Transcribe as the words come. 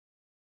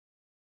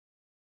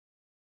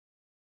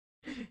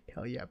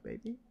Hell yeah,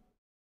 baby.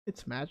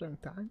 It's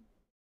Mahjong time.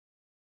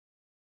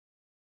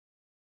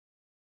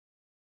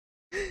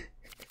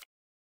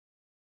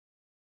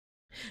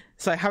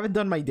 So I haven't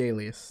done my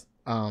dailies.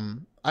 I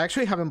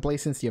actually haven't played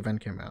since the event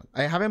came out.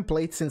 I haven't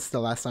played since the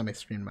last time I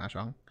streamed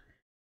Mahjong.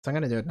 So I'm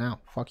gonna do it now.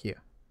 Fuck you.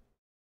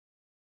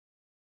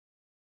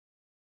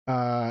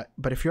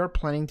 But if you're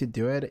planning to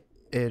do it,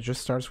 it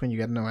just starts when you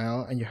get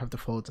Noel and you have to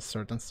follow the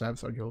certain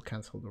steps or you'll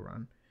cancel the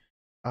run.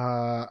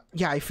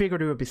 Yeah, I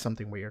figured it would be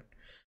something weird.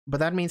 But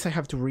that means I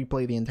have to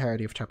replay the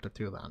entirety of chapter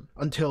 2 then.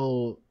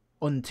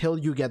 Until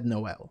you get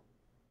Noel.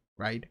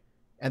 Right?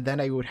 And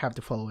then I would have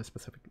to follow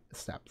specific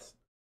steps.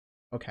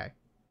 Okay.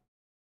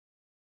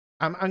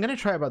 I'm gonna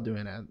try about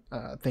doing it.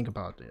 Think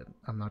about it.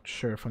 I'm not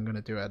sure if I'm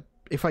gonna do it.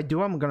 If I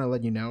do, I'm gonna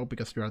let you know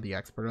because you are the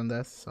expert on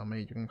this, so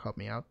maybe you can help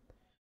me out.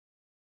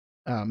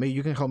 Maybe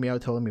you can help me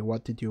out telling me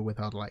what to do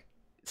without like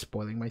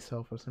spoiling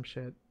myself or some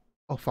shit.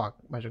 Oh fuck,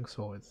 Mahjong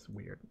Soul is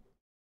weird.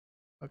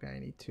 Okay, I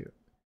need to.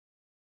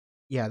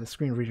 Yeah, the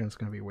screen region is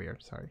gonna be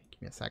weird. Sorry,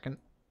 give me a second.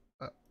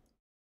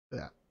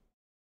 Yeah.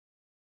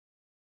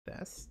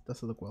 This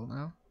does it look well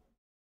now?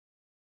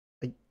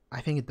 I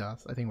think it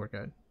does. I think we're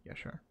good. Yeah,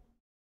 sure.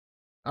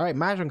 All right,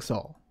 Mahjong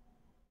Soul.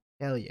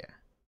 Hell yeah.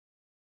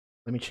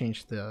 Let me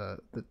change the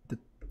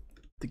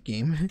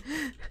game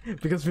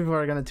because people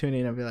are gonna tune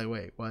in and be like,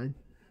 wait, what?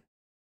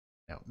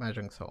 No,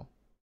 Mahjong Soul.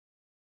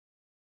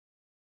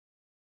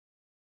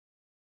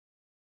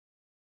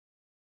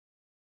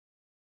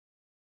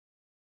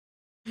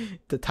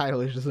 The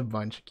title is just a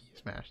bunch of key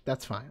smash.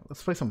 That's fine.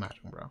 Let's play some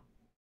Mahjong, bro.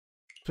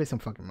 Let's play some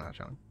fucking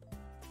Mahjong.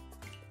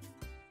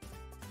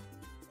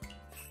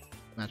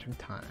 Mahjong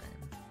time.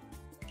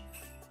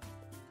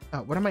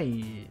 What am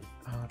I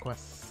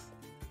quests?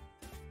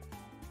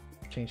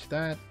 Change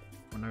that.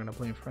 We're not gonna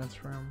play in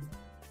friends room.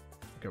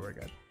 Okay, we're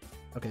good.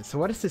 Okay, so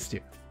what does this do?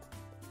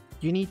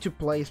 You need to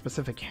play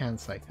specific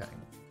hands, I think.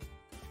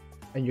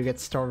 And you get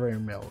starter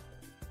milk.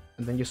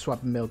 And then you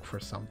swap milk for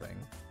something,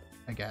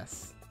 I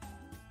guess.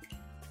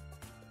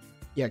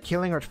 Yeah,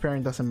 killing or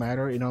sparing doesn't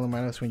matter. It only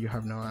matters when you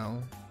have no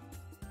L.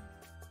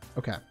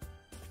 Okay.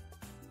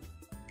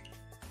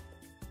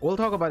 We'll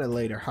talk about it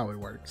later, how it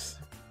works.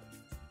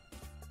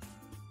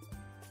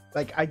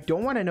 Like, I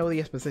don't want to know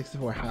the specifics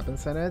of what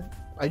happens in it.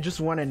 I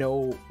just want to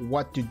know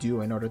what to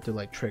do in order to,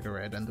 like, trigger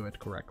it and do it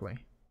correctly.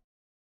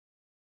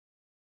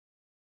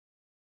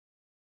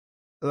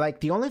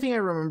 Like, the only thing I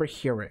remember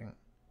hearing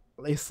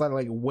is that,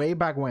 like, way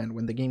back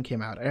when the game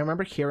came out, I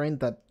remember hearing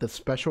that the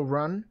special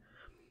run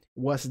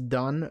was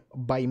done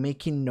by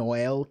making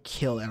Noelle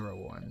kill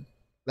everyone.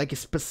 Like,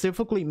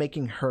 specifically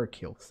making her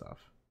kill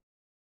stuff.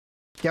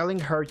 Telling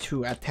her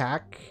to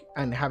attack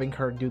and having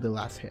her do the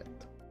last hit.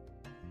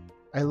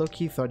 I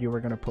low-key thought you were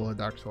gonna pull a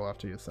Dark Soul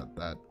after you said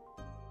that.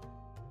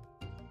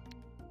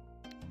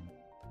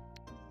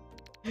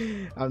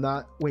 I'm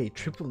not. Wait,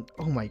 triple.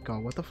 Oh my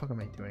god, what the fuck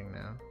am I doing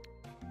now?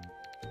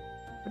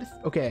 What is.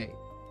 Okay.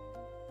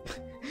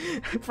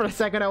 For a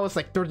second, I was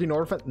like 13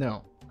 orphans.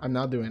 No, I'm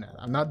not doing it.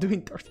 I'm not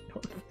doing 13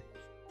 orphans.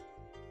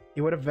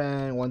 It would have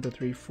been 1, 2,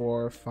 3,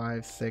 4,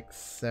 5, 6,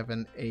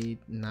 7, 8,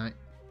 9.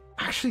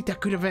 Actually,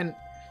 that could have been.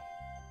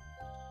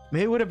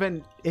 Maybe it would have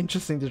been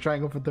interesting to try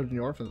and go for 13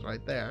 orphans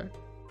right there.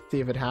 See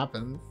if it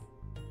happens.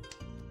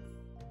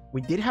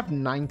 We did have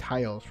 9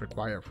 tiles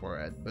required for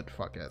it, but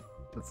fuck it.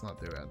 Let's not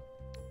do it.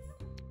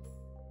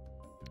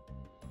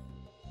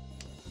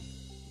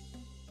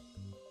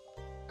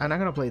 I'm not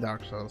gonna play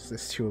Dark Souls.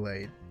 It's too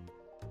late.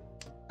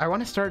 I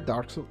want to start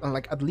Dark Souls.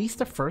 Like, at least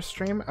the first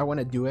stream, I want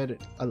to do it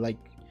like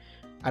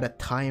at a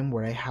time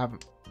where I have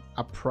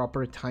a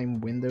proper time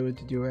window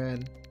to do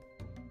it.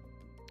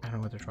 I don't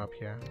know what to drop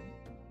here.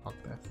 Fuck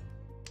this.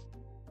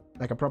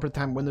 Like a proper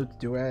time window to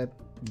do it,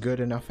 good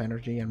enough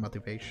energy and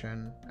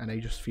motivation, and I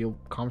just feel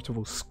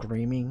comfortable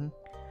screaming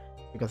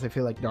because I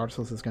feel like Dark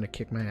Souls is gonna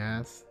kick my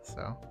ass.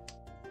 So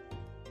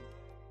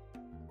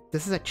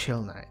this is a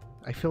chill night.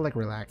 I feel like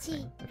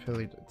relaxing. I feel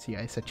like, see,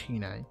 I said chi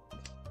night.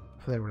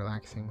 I feel like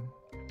relaxing,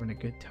 having a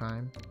good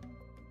time,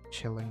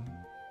 chilling.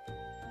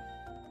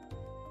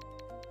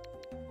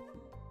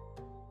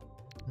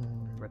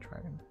 Red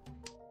Dragon.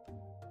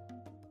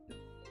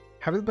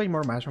 Have you played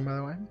more Mahjong, by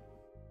the way?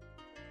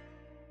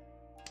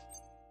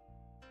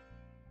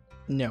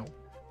 No,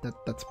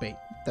 that's bait.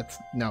 That's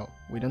no,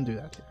 we don't do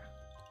that here.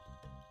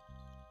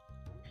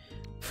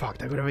 Fuck,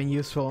 that could have been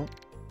useful.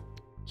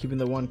 Keeping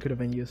the one could have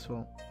been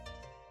useful.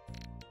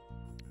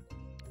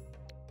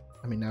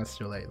 I mean, now it's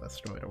too late. Let's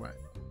throw it away.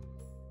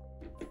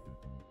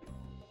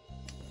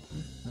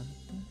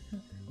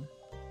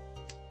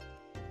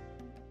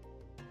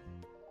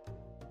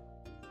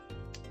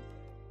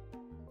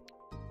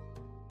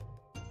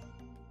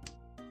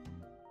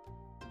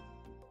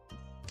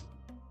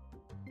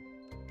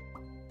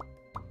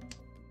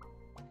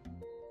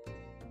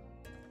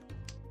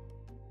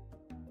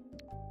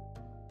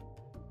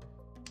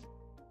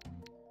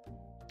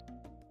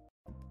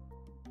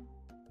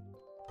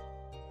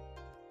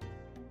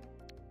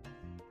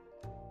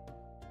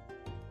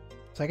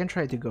 So I can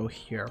try to go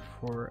here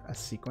for a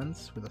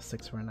sequence with a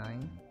 6 or a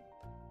 9.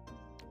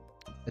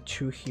 A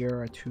 2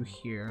 here, a 2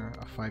 here,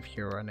 a 5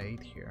 here, or an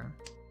 8 here.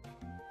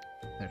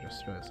 I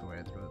just throw this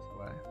away, throw this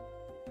away.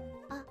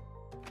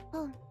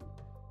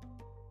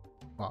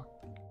 Fuck.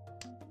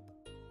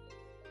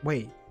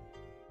 Wait,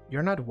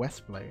 you're not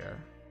West player.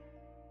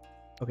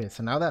 Okay,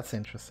 so now that's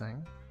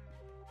interesting.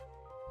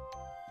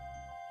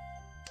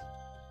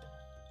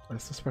 What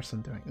is this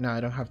person doing? No,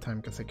 I don't have time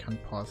because I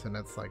can't pause and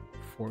it's like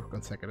 4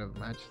 consecutive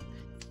matches.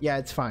 Yeah,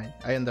 it's fine.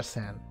 I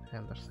understand. I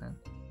understand.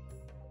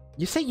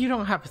 You say you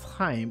don't have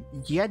time,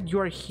 yet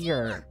you're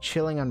here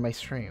chilling on my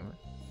stream.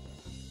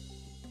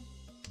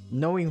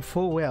 Knowing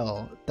full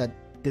well that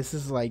this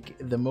is like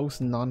the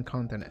most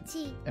non-content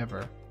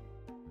ever.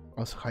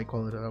 Also high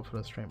quality level for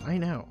the stream. I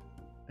know.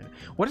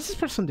 What is this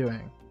person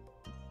doing?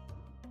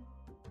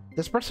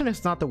 This person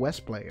is not the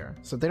West player,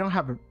 so they don't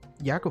have a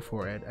Yaku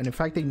for it, and in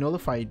fact they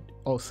nullified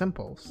all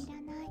simples.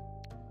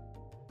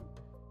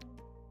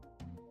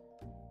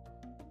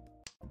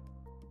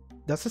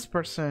 Does this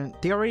person...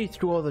 They already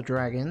threw all the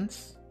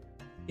dragons.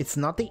 It's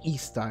not the E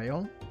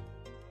style.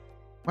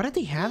 What did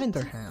they have in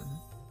their hand?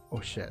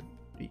 Oh shit,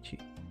 Ichi.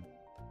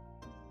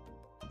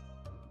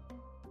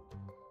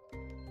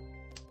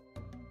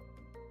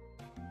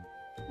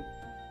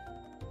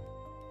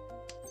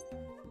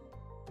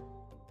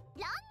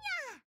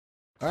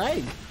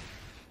 Alright.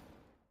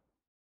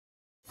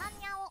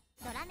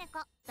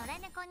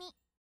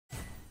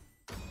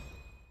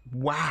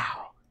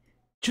 Wow.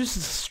 Just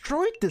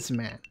destroyed this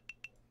man.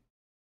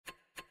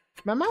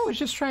 My mom was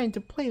just trying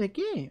to play the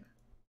game.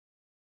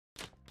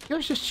 He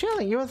was just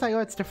chilling. He was like, oh,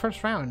 it's the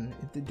first round.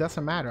 It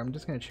doesn't matter. I'm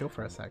just gonna chill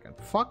for a second.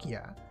 Fuck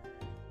yeah.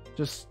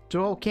 Just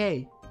do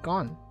okay.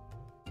 Gone.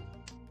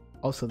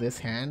 Also, this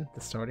hand,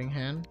 the starting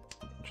hand.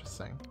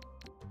 Interesting.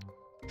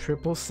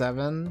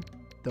 777,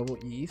 double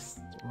east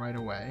right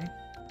away.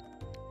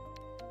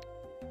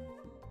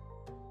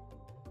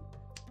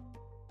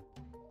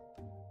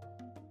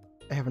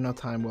 I have no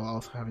time while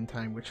also having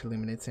time, which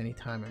eliminates any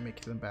time and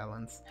makes it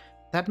imbalance.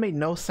 That made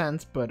no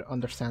sense, but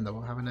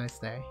understandable. Have a nice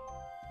day.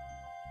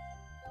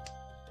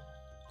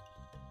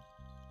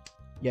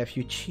 Yeah, if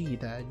you cheat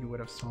that, you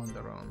would have stolen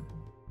the run.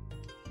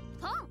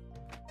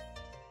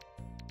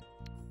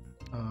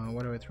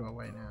 What do I throw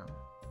away now?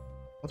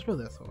 I'll throw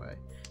this away.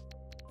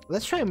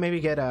 Let's try and maybe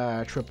get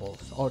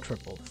triples. All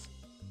triples.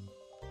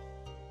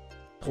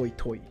 Toy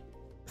toy.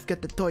 Let's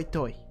get the toy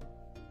toy.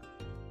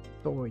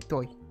 Toy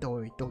toy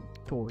toy toy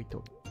toy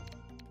toy.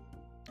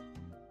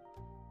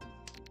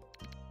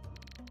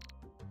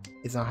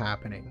 It's not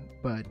happening,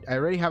 but I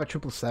already have a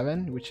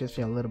 777, which gives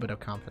me a little bit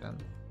of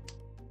confidence.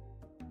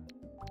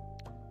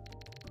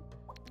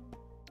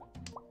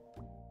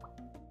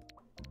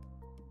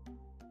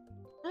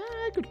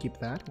 I could keep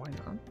that, why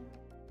not?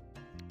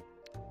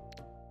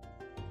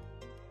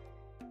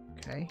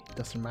 Okay,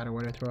 doesn't matter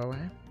what I throw away.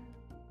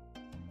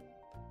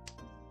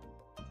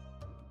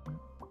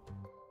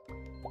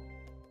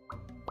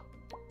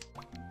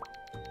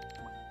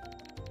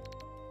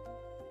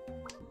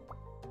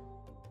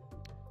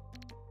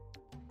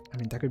 I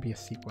mean, that could be a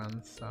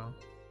sequence, so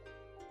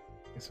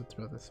I guess we'll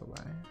throw this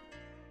away.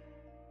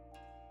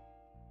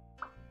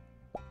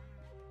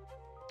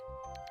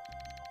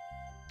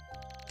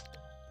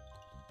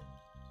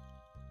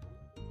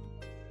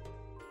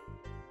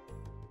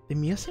 The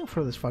music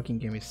for this fucking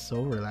game is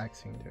so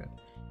relaxing, dude.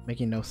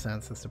 Making no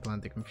sense as the plan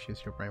to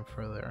confuse your brain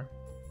further.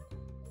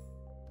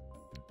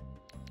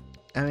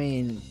 I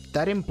mean,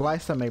 that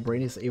implies that my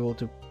brain is able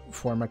to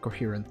form a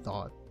coherent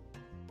thought,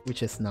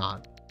 which is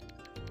not.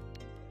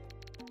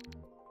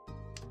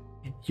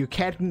 You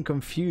can't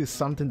confuse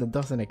something that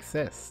doesn't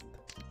exist.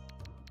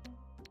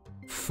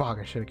 Fuck,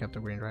 I should have kept the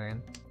green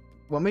dragon.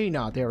 Well, maybe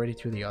not. They already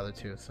threw the other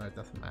two, so it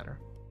doesn't matter.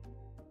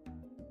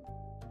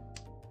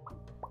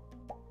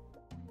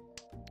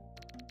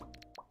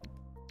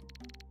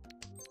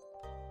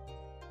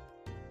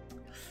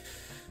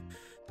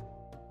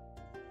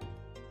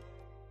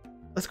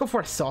 Let's go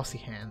for a saucy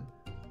hand.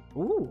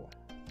 Ooh.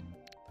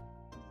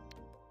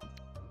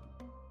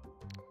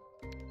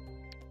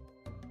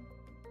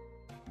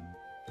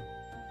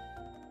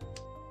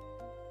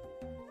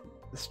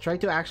 Let's try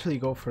to actually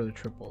go for the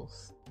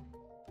triples.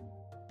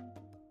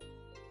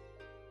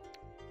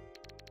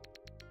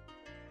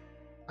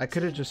 I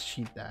could have just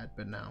cheated that,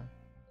 but no.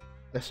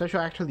 Let's try to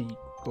actually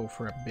go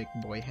for a big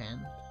boy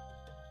hand.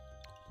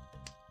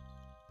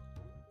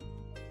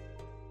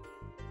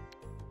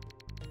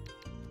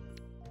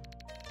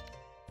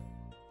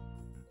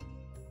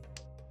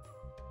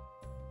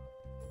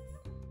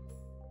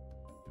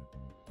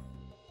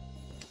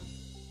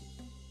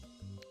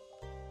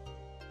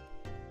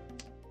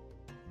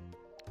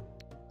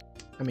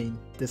 I mean,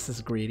 this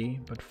is greedy,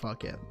 but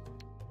fuck it.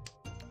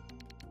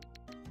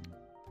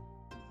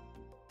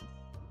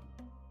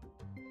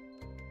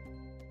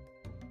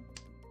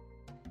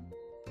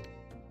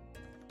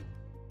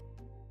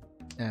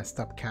 Yeah,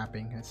 stop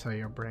capping. I saw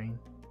your brain.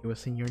 It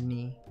was in your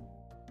knee.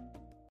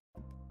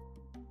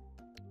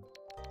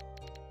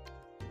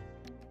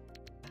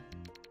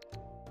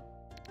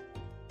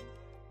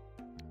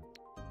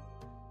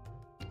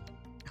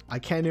 I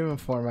can't even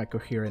form a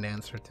coherent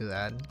answer to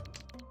that.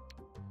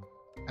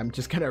 I'm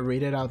just gonna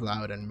read it out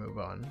loud and move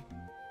on.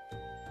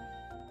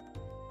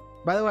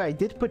 By the way, I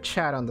did put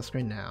chat on the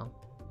screen now.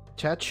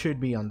 Chat should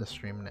be on the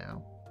stream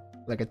now.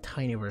 Like a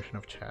tiny version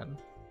of chat.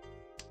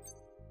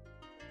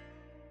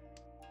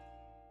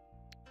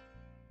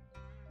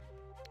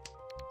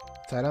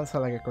 So I don't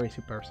sound like a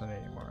crazy person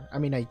anymore. I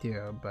mean, I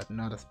do, but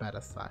not as bad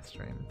as last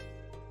stream.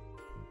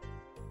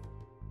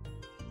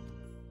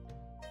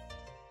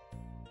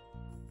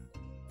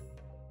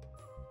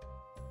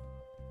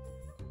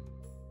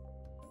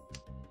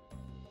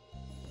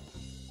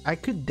 I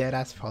could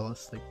deadass fall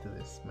asleep to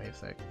this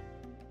music.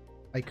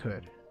 I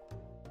could.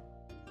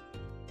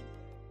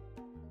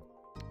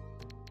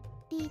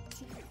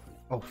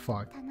 Oh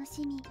fuck.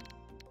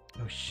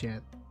 Oh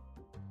shit.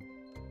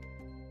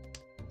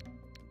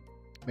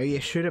 Maybe I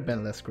should have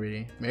been less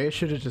greedy. Maybe I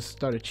should have just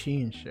started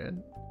cheating shit.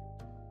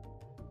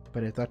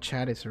 But I thought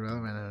chat is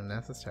irrelevant and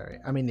unnecessary.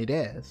 I mean, it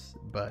is,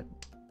 but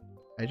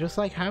I just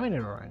like having it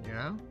around, you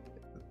know?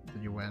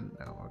 Did you win?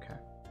 No, okay.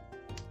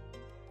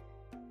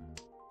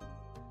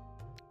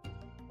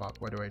 Fuck,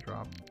 what do I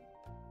drop?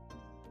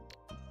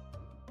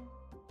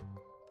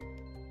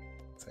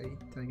 It's 8,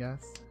 I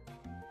guess.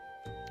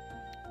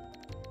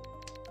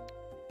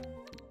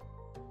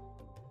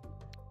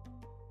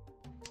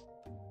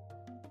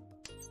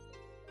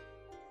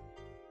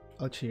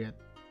 I'll cheat it.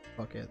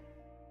 Fuck it.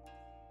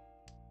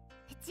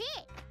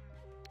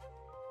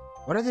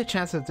 What are the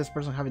chances of this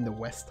person having the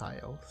west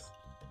tiles?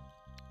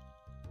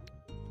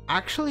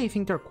 Actually, I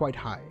think they're quite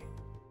high.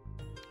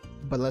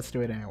 But let's do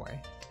it anyway.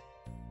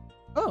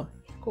 Oh,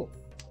 cool.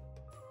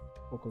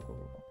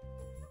 Cool.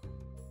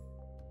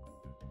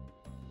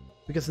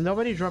 Because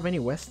nobody dropped any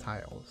west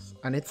tiles.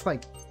 And it's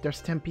like, there's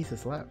 10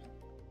 pieces left.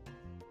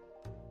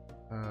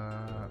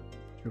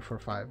 2, 4,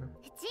 5.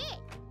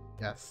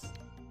 Yes.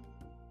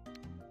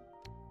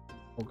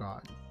 Oh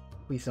god.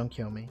 Please don't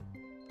kill me.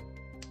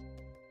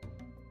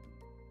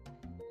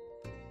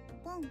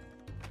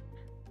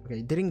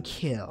 Okay, didn't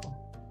kill.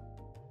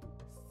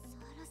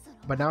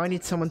 But now I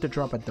need someone to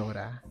drop a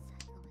Dora.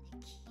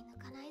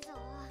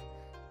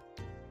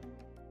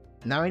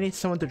 Now I need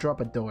someone to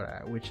drop a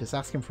Dora, which is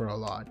asking for a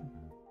lot.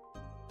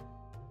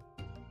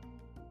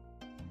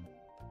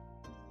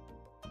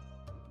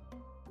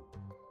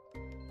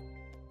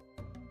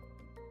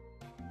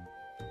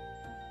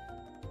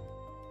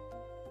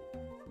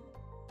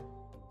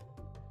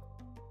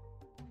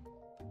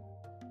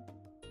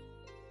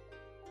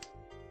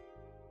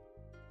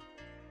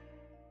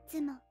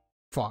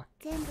 Fuck.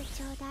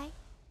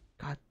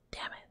 God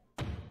damn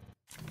it.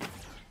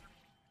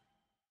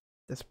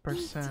 This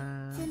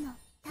person...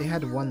 They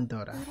had 1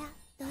 Dora.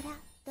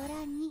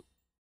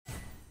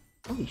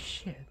 Holy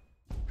shit.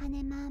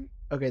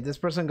 Okay, this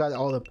person got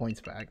all the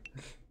points back.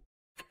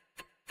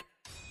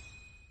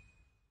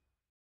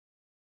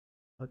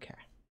 Okay.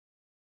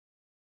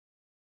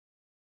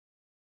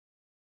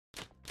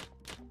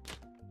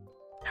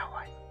 Now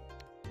what?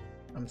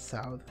 I'm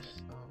south,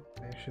 so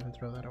I shouldn't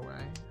throw that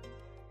away.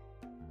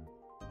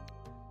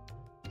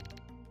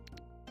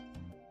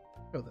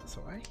 Throw this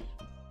away.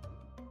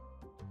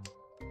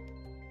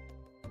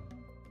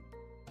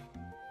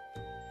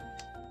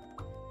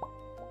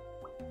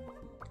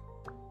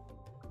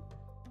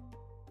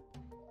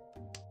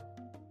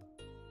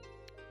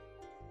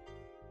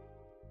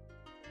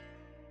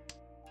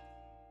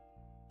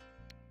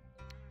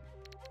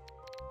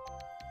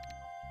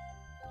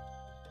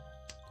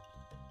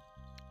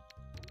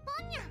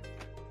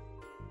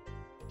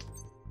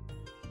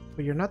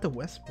 But you're not the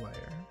West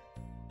player.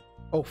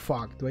 Oh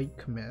fuck, do I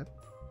commit?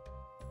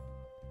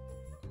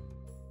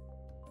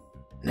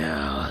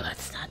 No,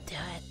 let's not do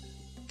it.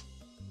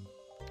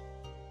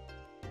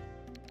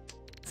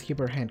 Let's keep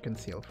our hand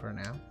concealed for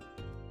now.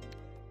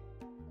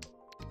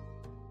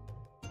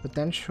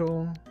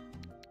 Potential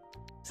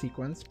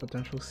sequence,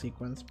 potential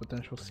sequence,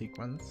 potential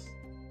sequence,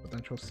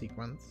 potential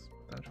sequence,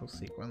 potential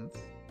sequence.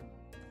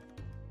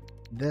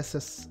 This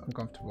is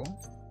uncomfortable.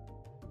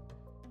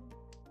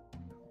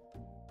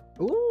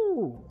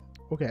 Ooh!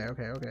 Okay. I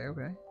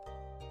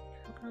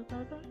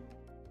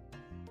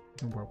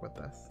can work with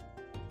this.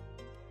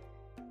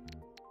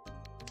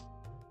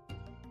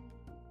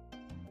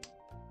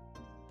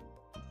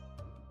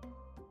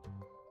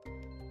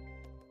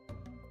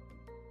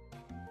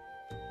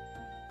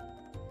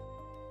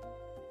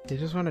 They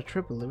just want to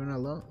triple, leave it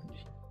alone.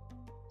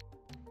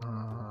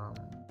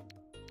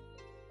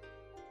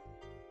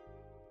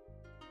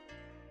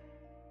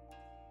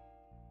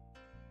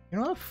 You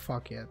know what?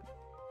 Fuck it.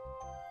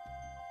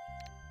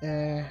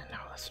 No,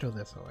 let's throw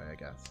this away, I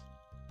guess.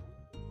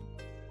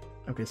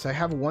 Okay, so I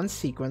have 1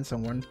 sequence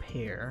and 1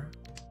 pair.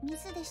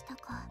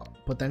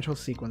 Potential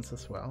sequence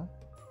as well.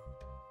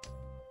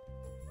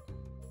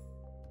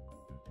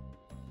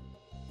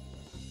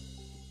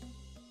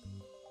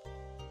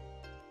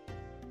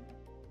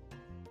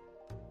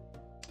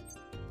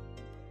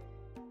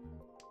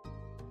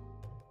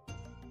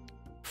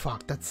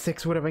 Fuck, that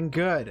 6 would have been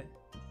good.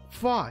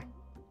 Fuck.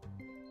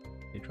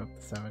 They dropped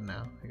the 7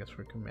 now. I guess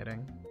we're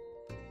committing.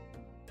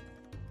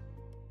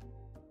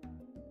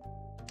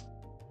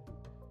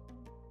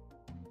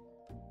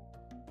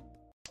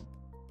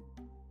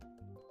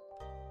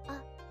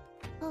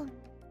 Okay,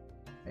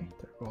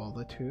 there go all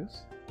the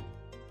 2s.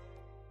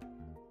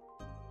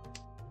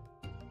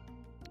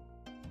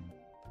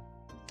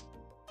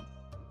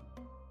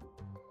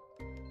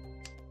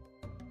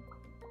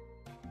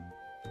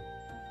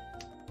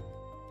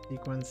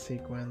 Sequence,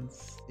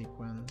 sequence,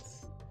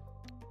 sequence.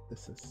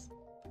 This is...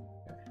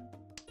 Okay.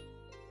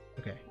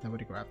 Okay,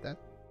 nobody grabbed that.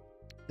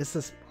 This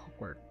is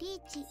awkward.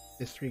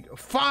 This streak... Oh,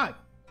 fuck!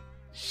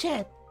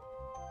 Shit!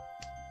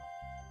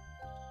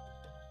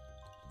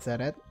 Is that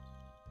it?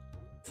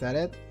 Is that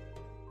it?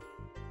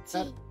 Is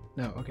that...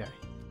 No, okay.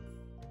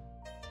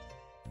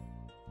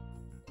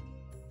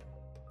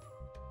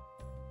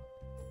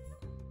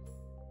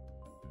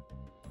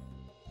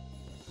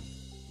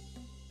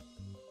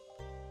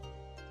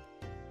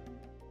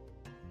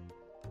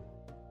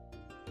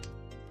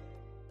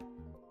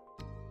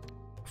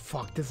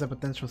 Fuck, this is a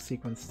potential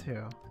sequence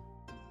too.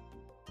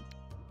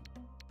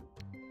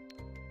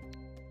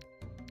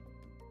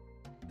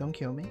 Don't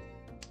kill me.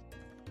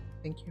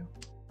 Thank you.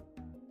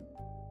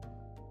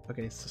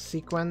 Okay, so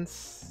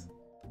sequence,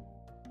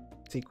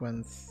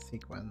 sequence,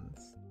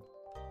 sequence.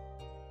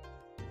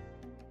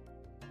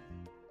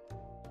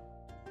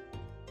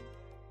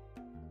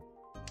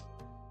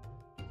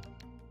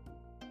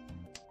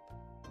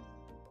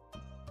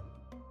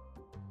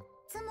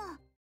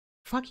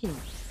 Fucking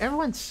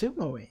everyone's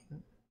sumoing.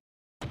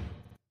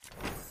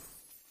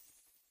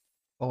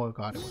 Oh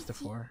god, it was the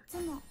 4.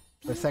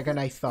 For a second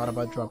I thought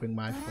about dropping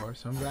my 4,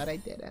 so I'm glad I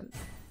didn't.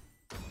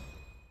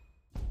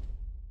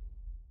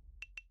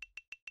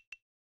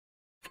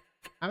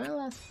 I'm in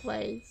last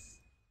place.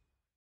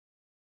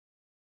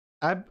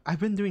 I've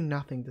been doing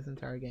nothing this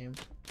entire game.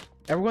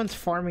 Everyone's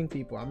farming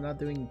people. I'm not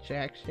doing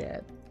jack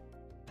shit.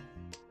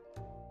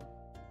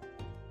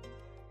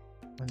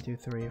 1, 2,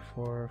 3,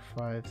 4,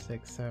 5,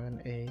 6,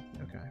 7, 8.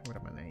 Okay, what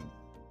am I 8?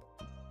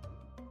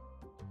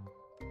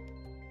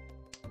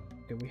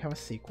 Okay, we have a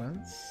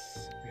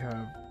sequence. We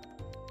have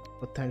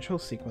potential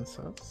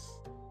sequences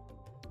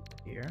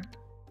here.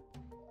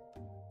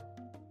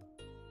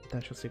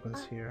 Potential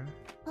sequence here.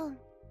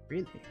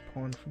 Really?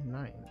 Pawn from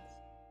 9s.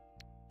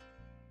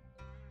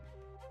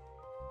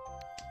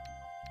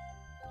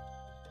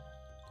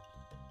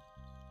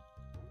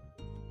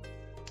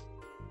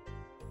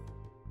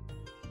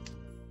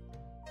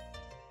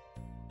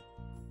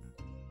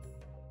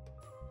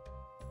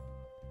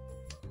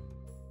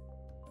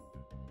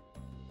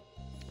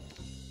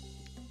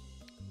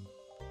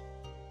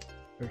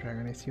 Your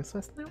dragon is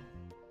useless now?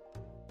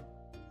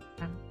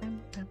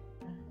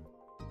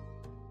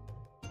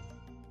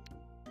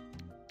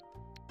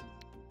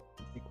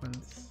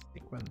 Sequence,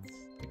 sequence,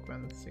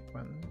 sequence,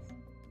 sequence.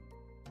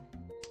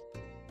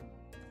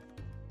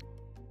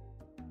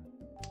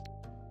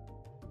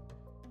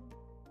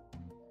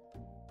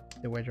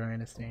 The white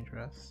dragon is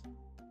dangerous.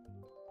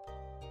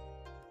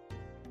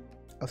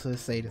 Also,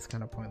 this 8 is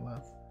kind of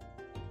pointless.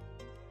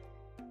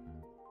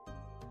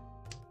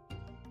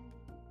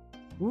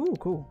 Ooh,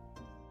 cool.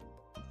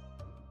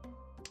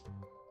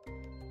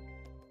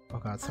 Oh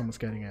god, someone's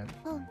getting it.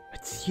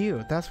 It's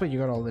you! That's why you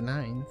got all the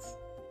 9s.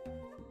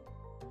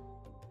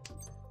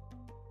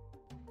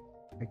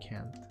 I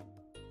can't.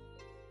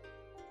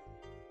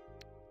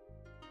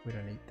 We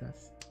don't need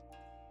this.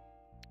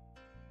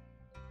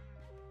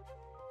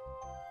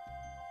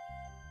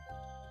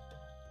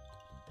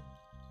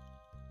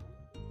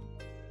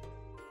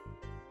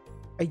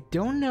 I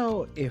don't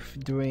know if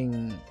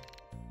doing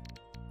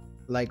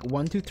like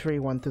 1, 2, 3,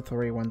 1, 2,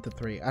 3, 1, 2,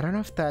 3. I don't know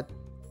if that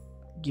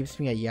gives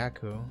me a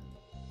Yaku.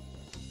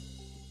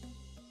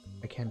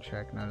 I can't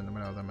check, not in the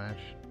middle of the match.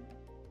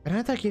 I don't know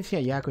if that gives me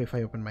a Yaku if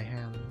I open my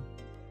hand.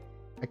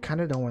 I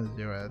kind of don't want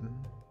to do it.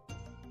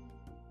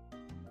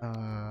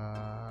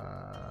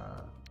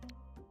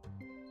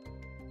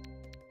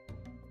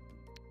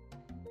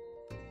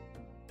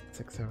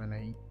 6, 7,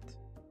 8.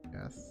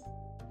 Yes.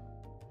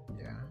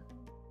 Yeah.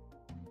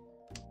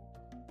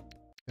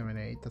 7,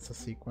 8. That's a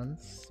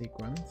sequence.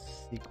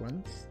 Sequence.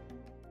 Sequence.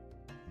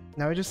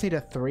 Now I just need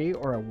a 3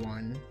 or a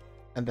 1.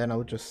 And then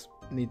I'll just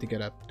need to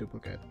get a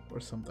duplicate or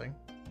something.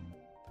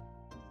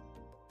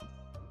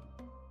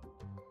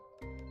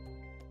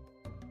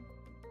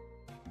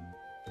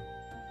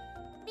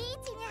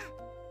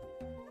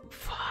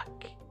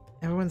 Fuck.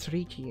 Everyone's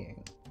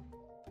reaching.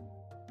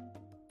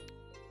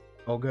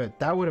 Oh good.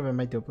 That would have been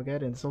my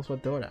duplicate and it's also a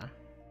Dora.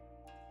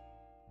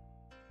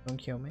 Don't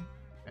kill me.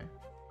 Okay.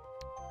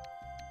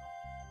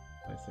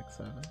 5, 6,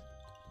 7.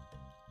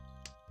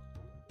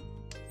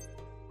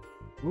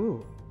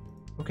 Ooh.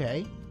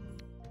 Okay.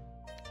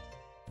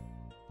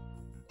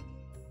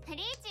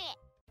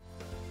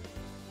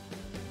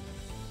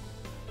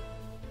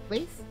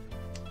 Please?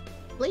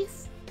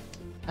 Please?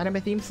 Anime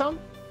theme song?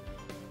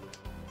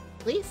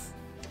 Please?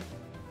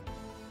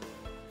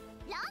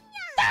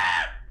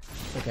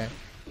 Okay,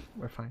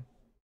 we're fine.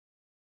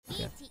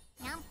 Okay.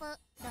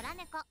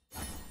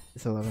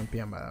 It's 11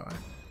 PM by the way.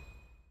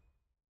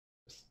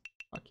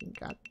 Fucking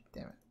god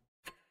damn it.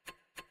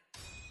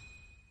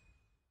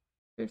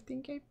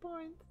 15k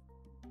points.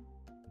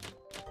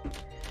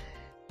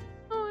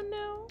 Oh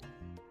no.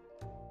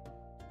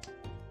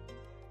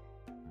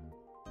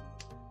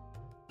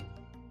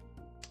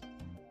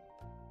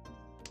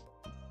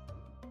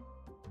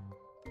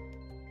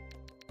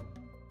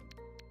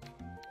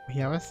 We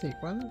have a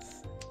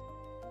sequence.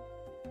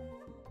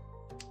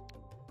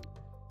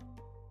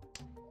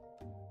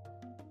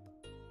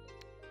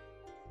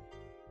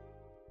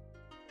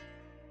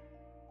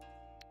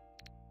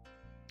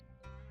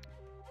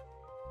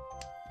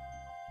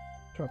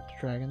 Drop the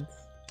dragons.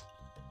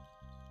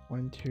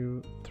 1,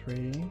 2,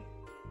 3,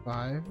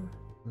 5,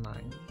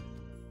 9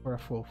 for a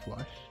full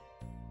flush.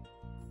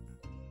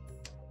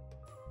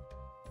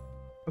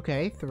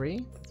 Okay,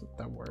 3.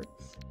 That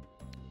works.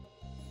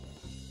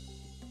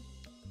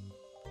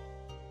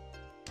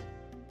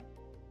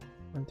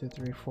 One, 2,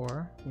 3,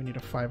 4. We need a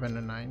 5 and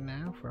a 9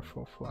 now for a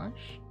full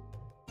flush.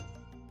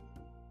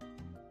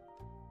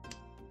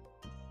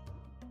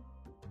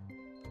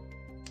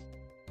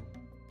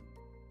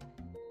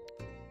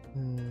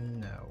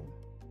 No.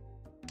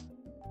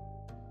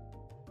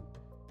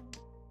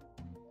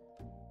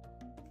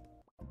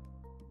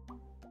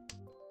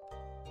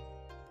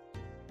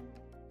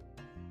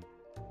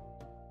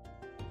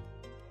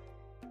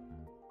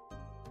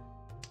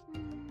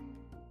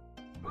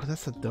 Oh,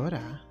 that's a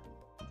Dora.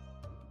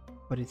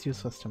 But it's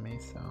useless to me,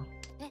 so.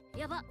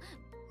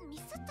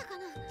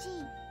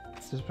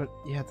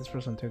 Yeah, this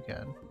person took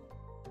it.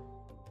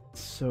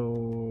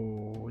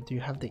 So, do you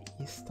have the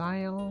E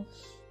styles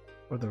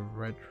or the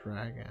red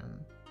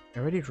dragon? I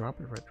already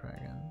dropped the red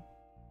dragon.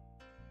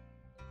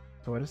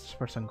 So what is this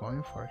person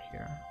going for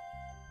here?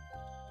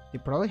 You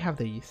probably have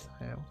the E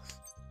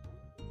styles.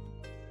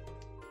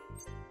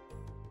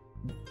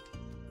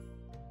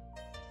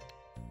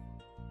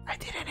 I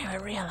didn't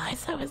even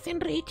realize I was in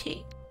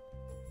Richie.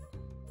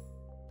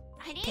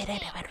 I didn't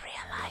even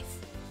realize.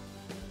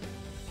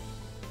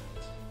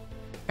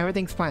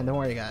 Everything's fine, don't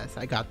worry guys.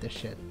 I got this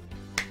shit.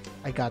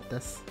 I got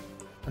this.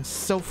 I'm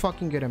so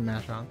fucking good at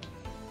Mahjong.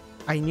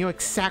 I knew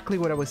exactly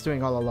what I was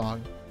doing all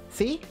along.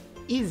 See?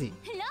 Easy.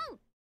 Hello.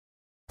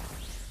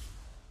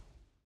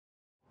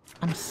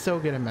 I'm so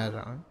good at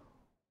Mahjong.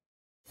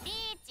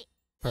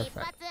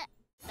 Perfect.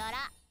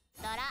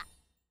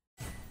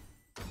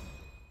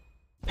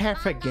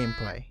 Perfect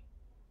gameplay.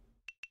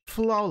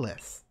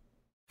 Flawless.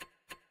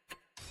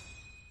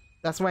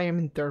 That's why I'm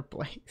in 3rd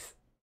place.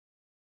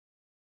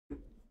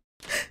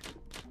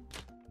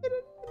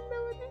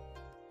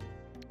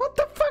 What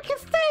the fuck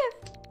is this?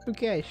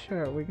 Okay,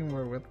 sure, we can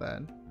work with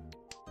that.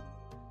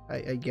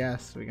 I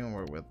guess we can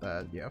work with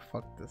that. Yeah,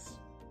 fuck this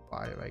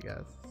 5, I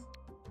guess.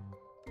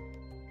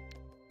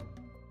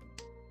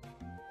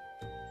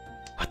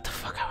 What the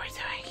fuck are we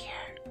doing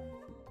here?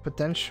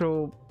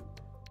 Potential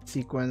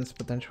sequence,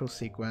 potential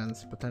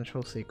sequence,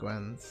 potential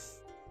sequence,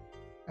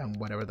 and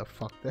whatever the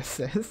fuck this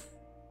is.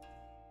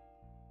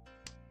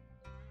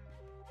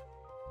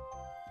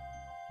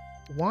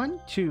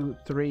 1, 2,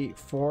 3,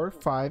 4,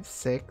 5,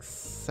 6,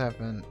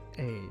 7,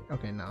 8.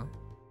 Okay, no.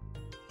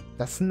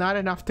 That's not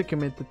enough to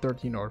commit the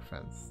 13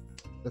 orphans.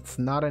 That's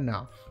not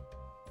enough.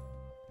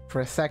 For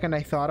a second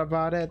I thought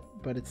about it,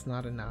 but it's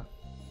not enough.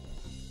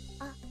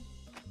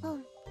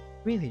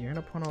 Really? You're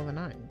gonna pawn all the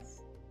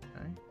 9s?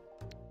 Okay.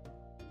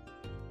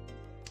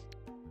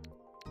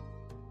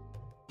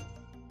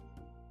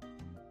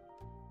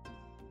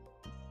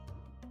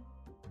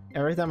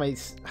 Every time I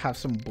have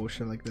some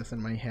bullshit like this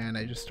in my hand,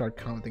 I just start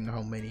counting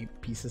how many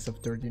pieces of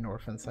 13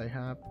 orphans I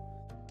have.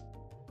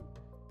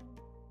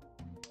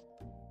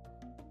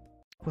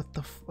 What the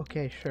f-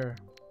 Okay, sure.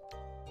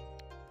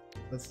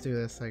 Let's do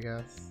this, I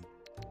guess.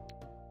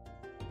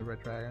 The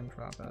red dragon,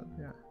 drop it,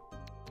 yeah.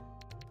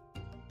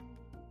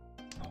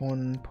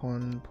 Pawn,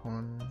 pawn,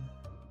 pawn.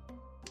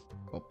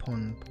 Oh,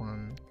 pawn,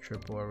 pawn.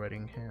 Triple already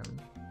in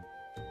hand.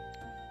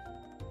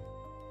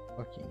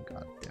 Fucking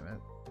goddammit.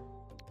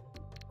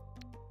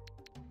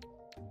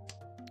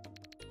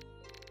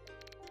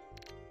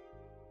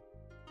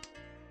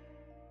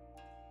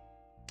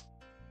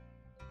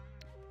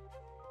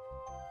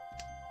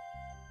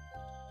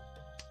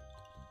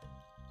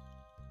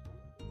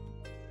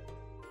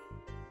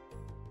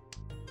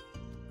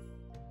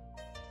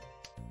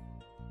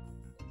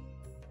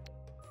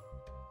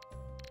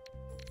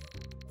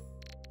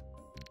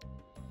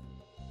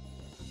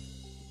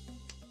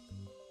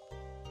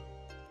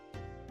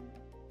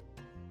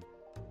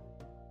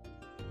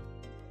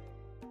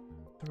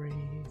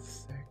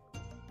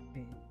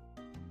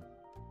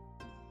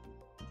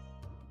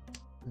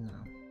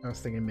 I was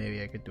thinking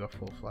maybe I could do a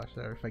full flush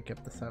there if I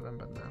kept the 7,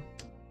 but no.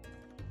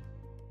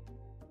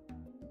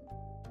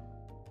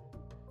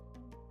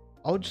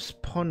 I'll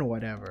just pawn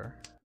whatever.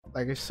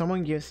 Like if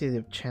someone gives you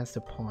the chance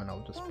to pawn,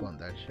 I'll just pawn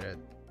that shit.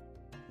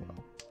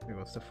 Well, here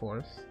goes the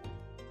 4th.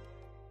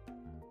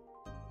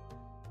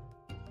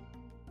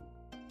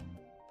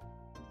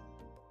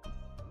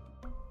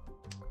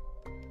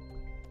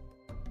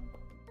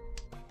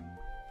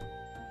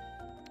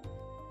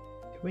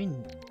 Do we?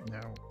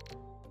 No.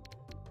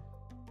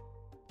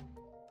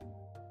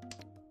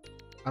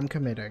 I'm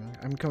committing.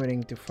 I'm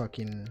committing to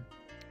fucking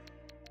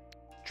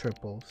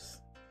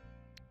triples.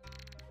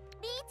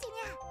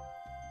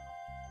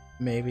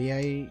 Maybe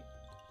I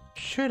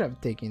should have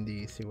taken the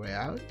easy way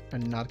out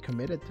and not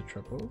committed to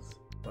triples,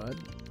 but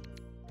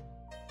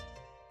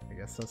I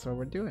guess that's what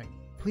we're doing.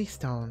 Please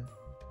don't.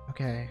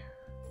 Okay.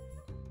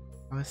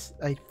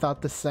 I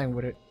thought the sun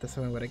would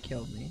have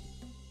killed me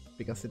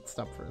because it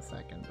stopped for a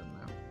second, but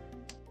no.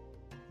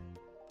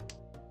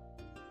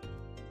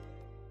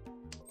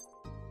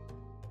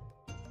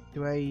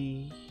 Do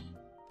I?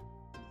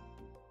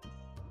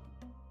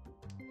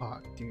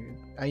 Fuck, dude.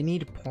 I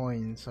need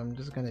points, so I'm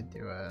just gonna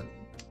do it.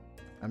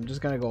 I'm just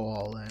gonna go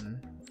all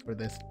in for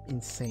this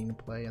insane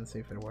play and see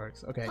if it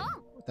works. Okay,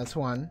 that's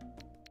one.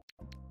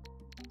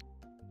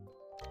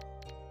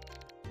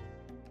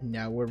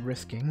 Now we're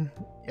risking.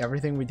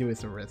 Everything we do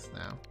is a risk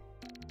now.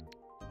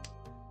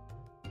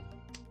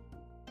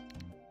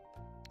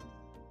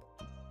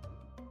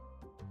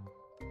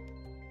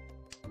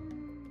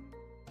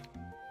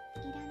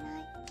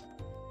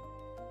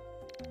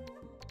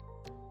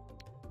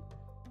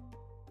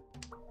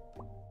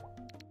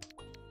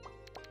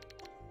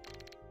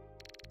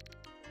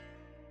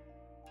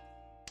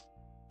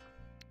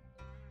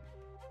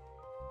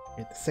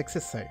 Okay, the 6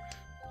 is safe.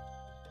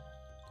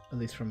 At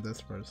least from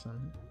this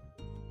person.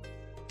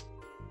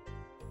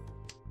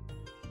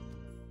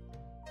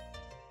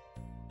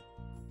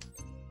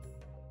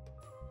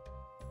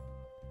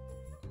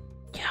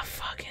 Yeah,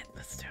 fuck it.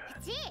 Let's do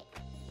it.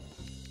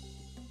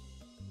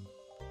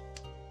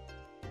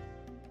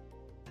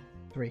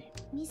 3.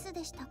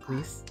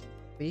 Please.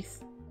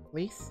 Please.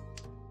 Please.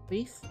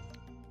 Please.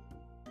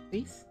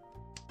 Please.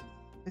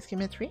 Please give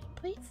me a 3,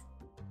 please.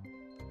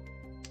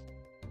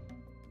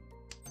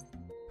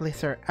 Please,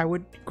 sir, I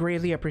would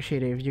greatly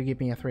appreciate it if you give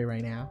me a 3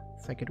 right now,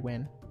 so I could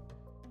win.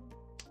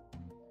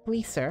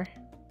 Please, sir.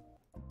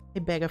 I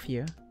beg of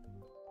you.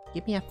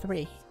 Give me a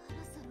 3.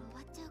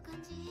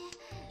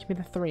 Give me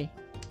the 3.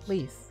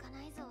 Please.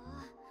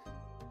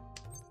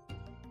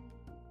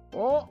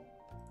 Oh!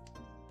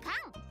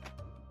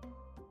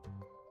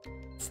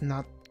 It's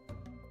not...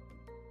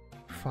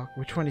 Fuck,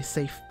 which one is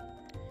safe?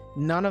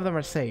 None of them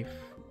are safe.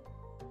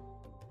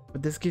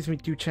 But this gives me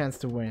 2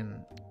 chances to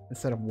win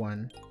instead of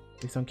 1.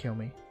 Please don't kill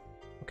me.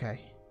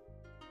 Okay.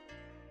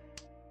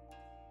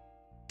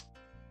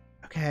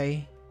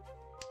 Okay.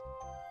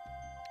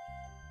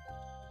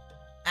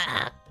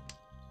 Ah!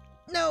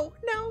 No,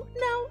 no,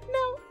 no,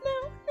 no,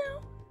 no,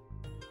 no.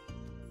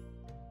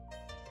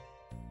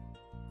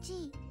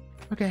 G.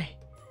 Okay.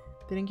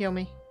 Didn't kill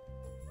me.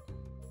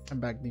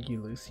 I'm back. Did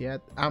you lose yet?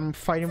 I'm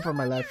fighting for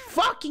my life.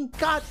 Fucking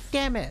god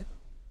damn it!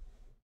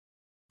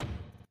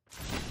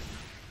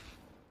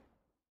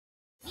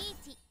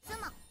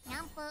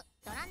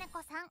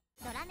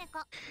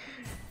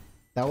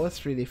 That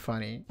was really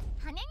funny.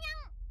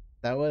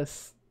 That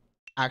was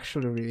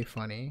actually really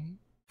funny.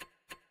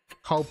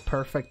 How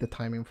perfect the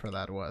timing for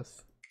that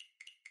was.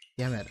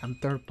 Damn it, I'm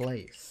 3rd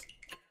place.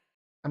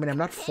 I mean, I'm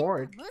not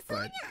 4th,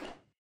 but...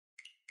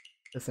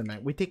 Listen,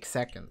 man, we take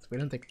seconds. We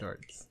don't take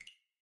 3rds.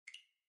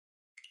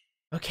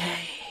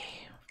 Okay,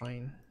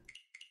 fine.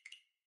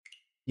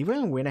 Did we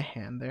even win a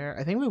hand there?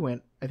 I think we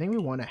won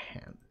a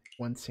hand.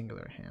 One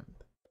singular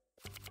hand.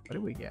 What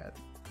did we get?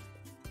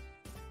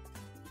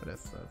 What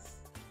is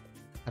this?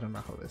 I don't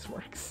know how this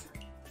works.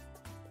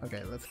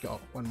 Okay, let's go.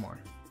 One more.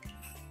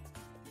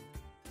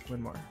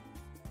 One more.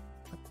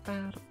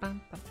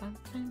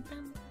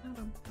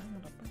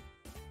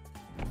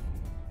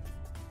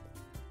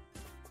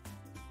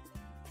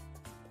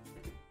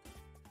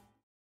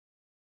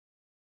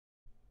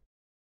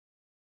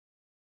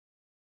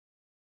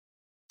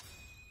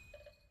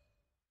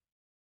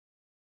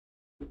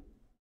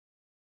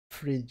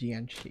 Free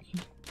GNG.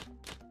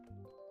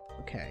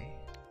 Okay.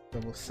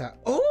 Double south.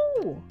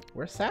 Oh!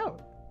 We're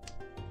south.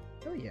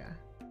 Oh yeah.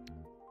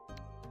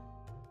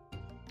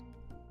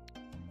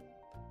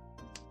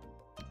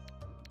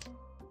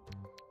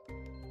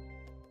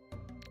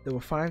 There were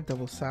 5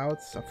 double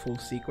souths, a full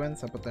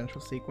sequence, a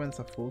potential sequence,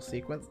 a full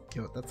sequence.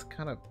 Yo, that's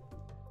kind of...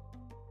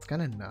 It's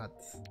kind of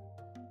nuts.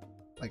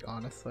 Like,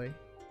 honestly.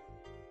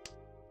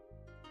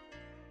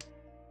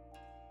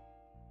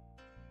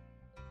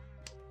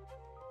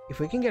 If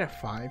we can get a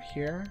 5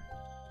 here...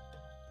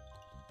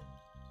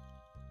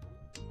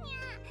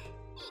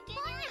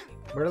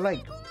 We're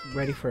like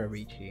ready for a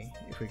Richie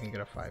if we can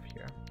get a 5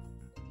 here.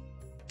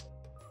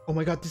 Oh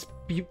my god, this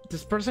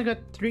person got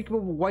 3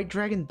 White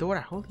Dragon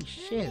Dora. Holy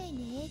shit.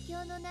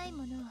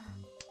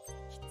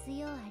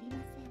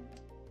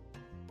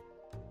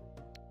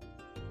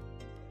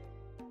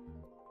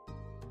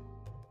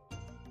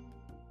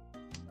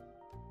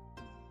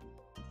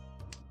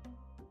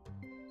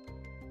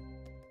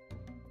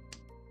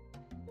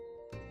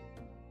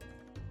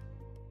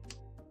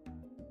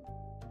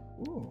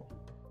 Ooh.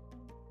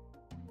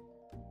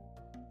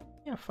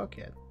 Yeah, fuck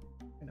it.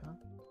 You know.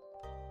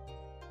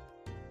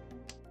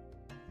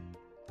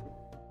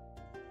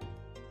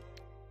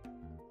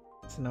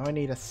 So now I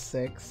need a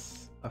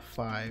 6, a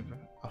 5,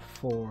 a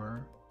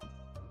 4,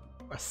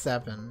 a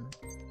 7,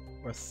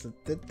 or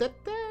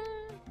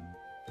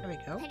there we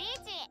go. Let's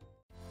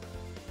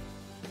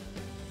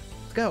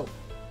go.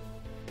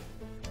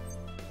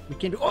 We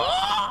can do.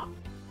 Oh!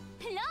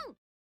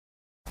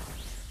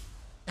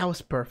 That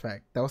was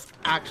perfect. That was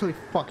actually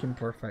fucking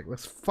perfect.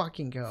 Let's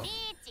fucking go.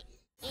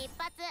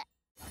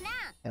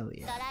 Hell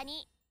yeah.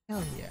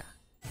 Hell yeah.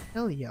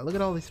 Hell yeah. Look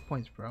at all these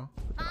points, bro.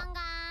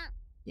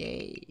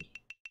 Yay.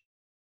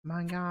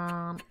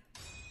 Mahjong.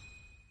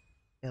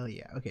 Hell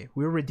yeah. Okay,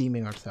 we're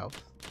redeeming ourselves.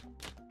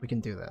 We can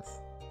do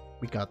this.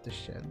 We got this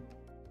shit.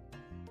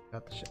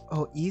 Got this shit.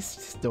 Oh,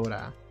 East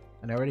Dota.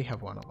 And I already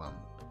have one of them.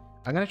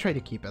 I'm gonna try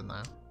to keep it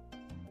now.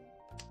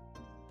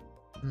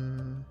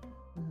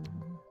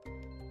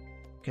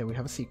 Okay, we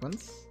have a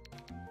sequence.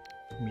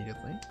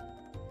 Immediately.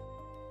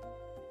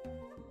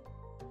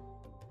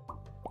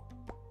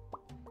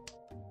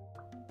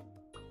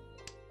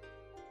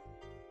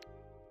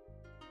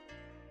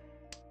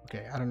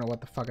 Okay, I don't know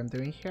what the fuck I'm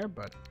doing here,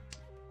 but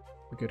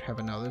we could have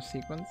another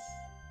sequence.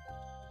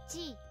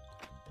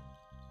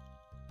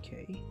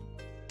 Okay.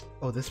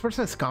 Oh, this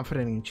person is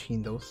confident in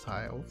cheating those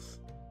tiles.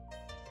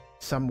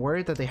 So I'm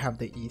worried that they have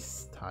the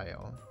East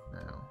tile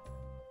now.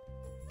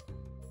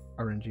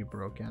 RNG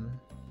broken.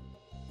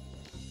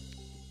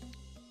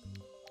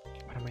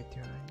 What am I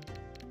doing?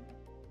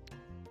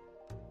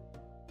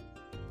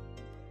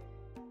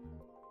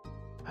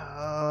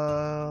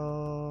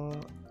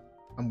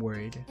 I'm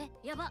worried.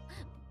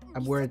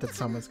 I'm worried that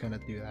someone's gonna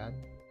do that.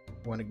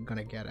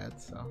 Gonna get it,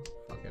 so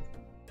fuck it.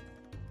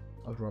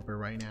 I'll drop it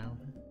right now.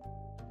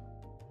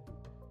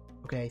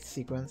 Okay,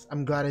 sequence.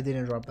 I'm glad I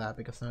didn't drop that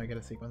because now I get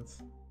a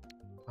sequence.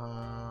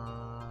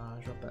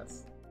 Drop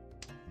this.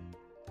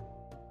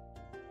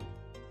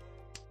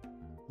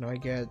 Now I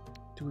get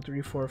 2, 3,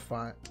 4,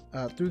 5.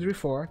 2, 3,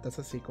 4. That's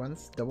a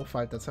sequence. Double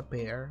 5. That's a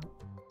pair.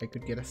 I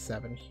could get a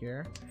 7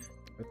 here,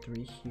 a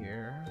 3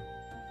 here,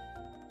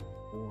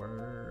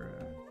 or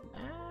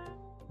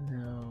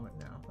no,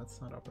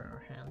 that's not up in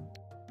our hand.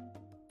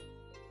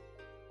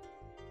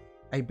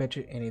 I bet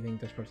you anything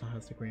this person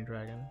has the green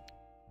dragon.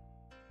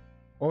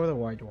 Or the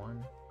white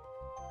one.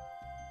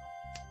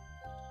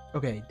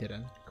 Okay,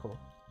 didn't. Cool.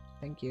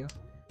 Thank you.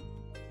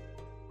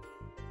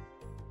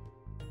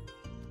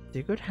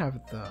 They could have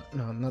the...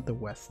 No, not the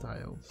west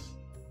tiles.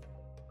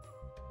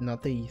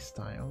 Not the east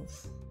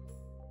tiles.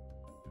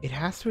 It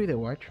has to be the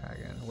white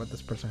dragon, what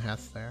this person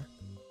has there.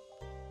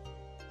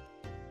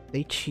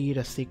 They cheat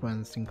a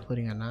sequence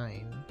including a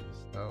 9,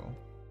 so...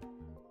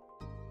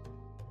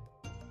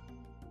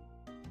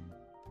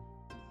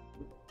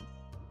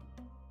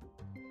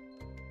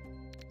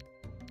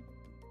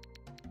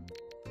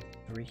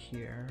 Three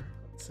here,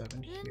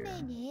 7 here.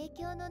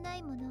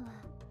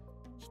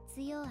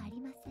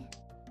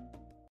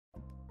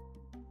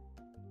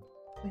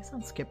 Please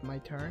don't skip my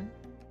turn.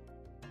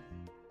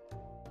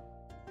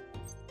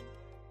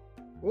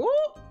 Ooh!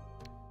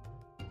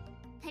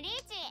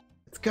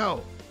 Let's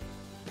go!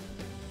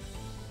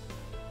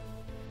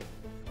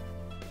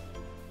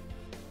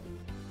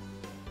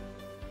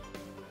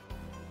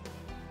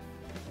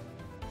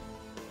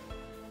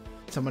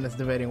 Someone is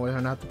debating whether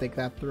or not to take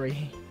that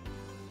 3.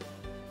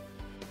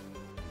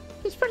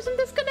 This person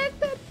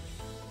disconnected!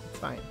 It's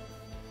fine.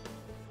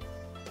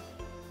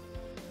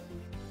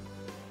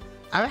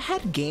 I've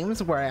had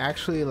games where I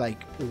actually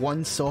like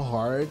won so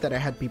hard that I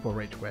had people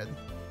rage quit.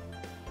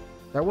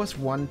 There was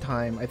one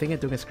time, I think I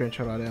took a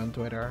screenshot of it on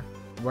Twitter,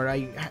 where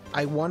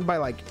I won by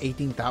like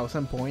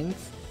 18,000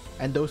 points,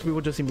 and those people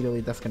just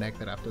immediately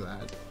disconnected after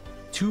that.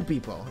 2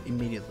 people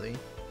immediately.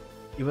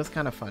 It was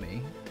kind of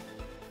funny.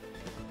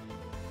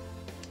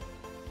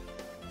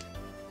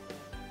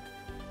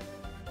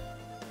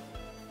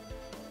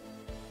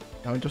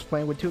 Now I'm just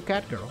playing with 2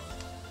 cat girls.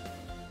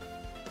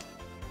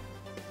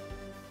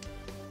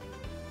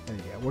 And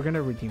yeah, we're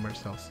gonna redeem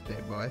ourselves today,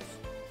 boys.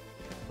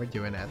 We're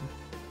doing it.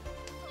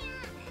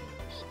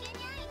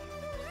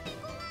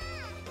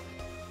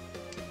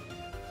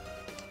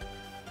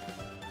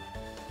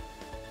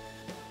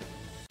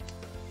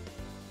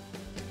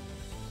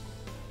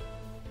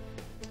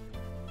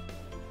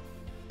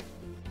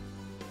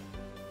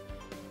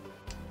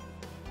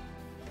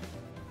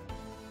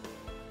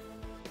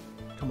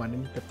 Come on,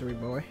 in the 3,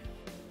 boy.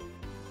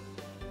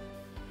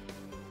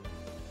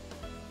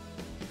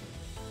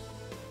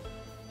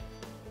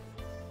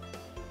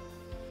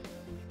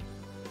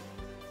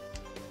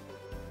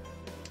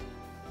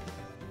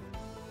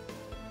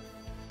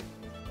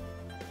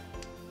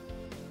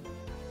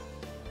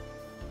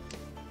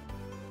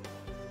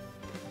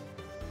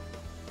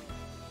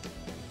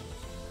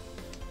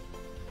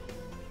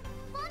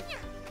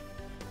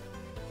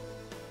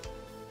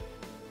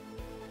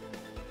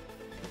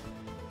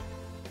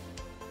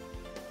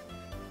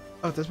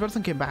 Oh, this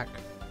person came back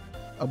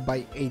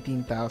by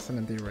 18,000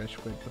 and they rage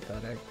quit.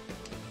 Pathetic.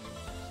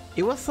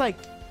 It was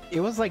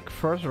like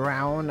first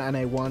round and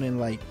I won in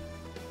like,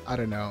 I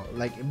don't know,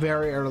 like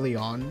very early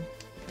on.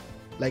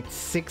 Like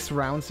 6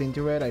 rounds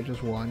into it, I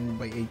just won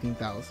by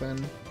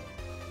 18,000.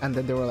 And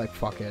then they were like,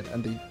 fuck it.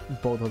 And they,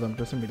 both of them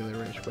just immediately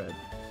rage quit.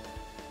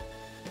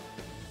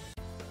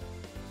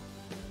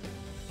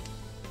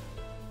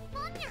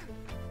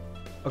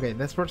 Okay,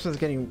 this person is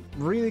getting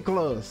really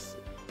close.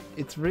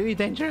 It's really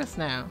dangerous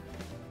now.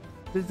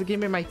 This is give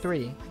me my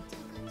 3.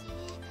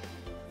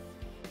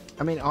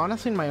 I mean,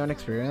 honestly, in my own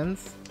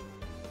experience,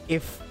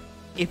 if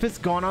it's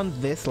gone on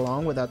this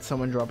long without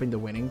someone dropping the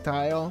winning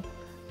tile,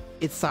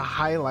 it's a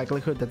high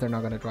likelihood that they're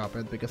not gonna drop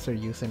it because they're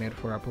using it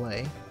for a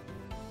play.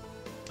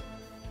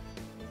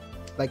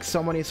 Like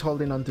someone is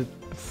holding on to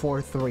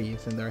 4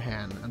 threes in their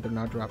hand and they're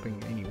not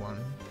dropping anyone.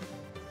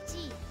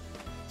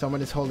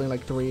 Someone is holding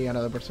like 3,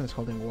 another person is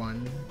holding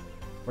 1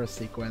 for a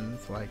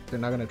sequence. Like they're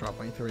not gonna drop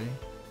any 3.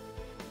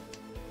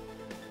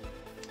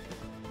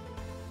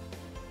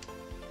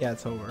 Yeah,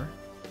 it's over.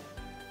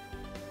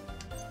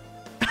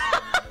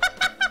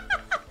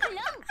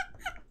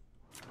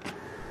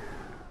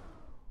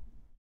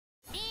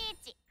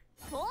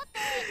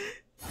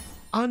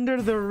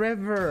 Under the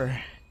river.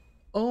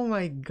 Oh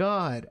my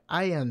god.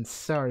 I am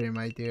sorry,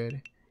 my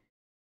dude.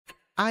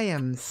 I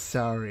am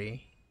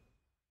sorry.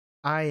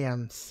 I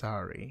am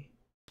sorry.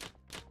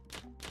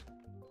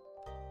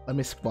 Let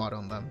me squat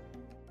on them.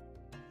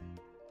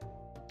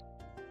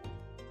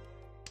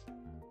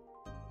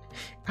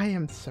 I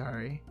am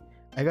sorry.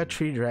 I got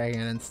Tree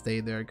Dragon and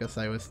stayed there because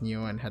I was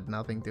new and had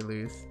nothing to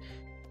lose.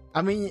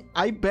 I mean,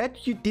 I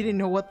bet you didn't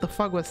know what the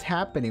fuck was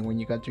happening when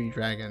you got Tree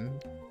Dragon.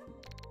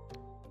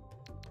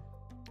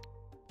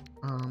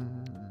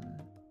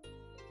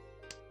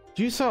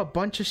 You saw a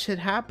bunch of shit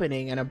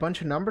happening and a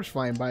bunch of numbers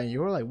flying by and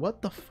you were like,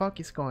 what the fuck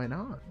is going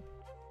on?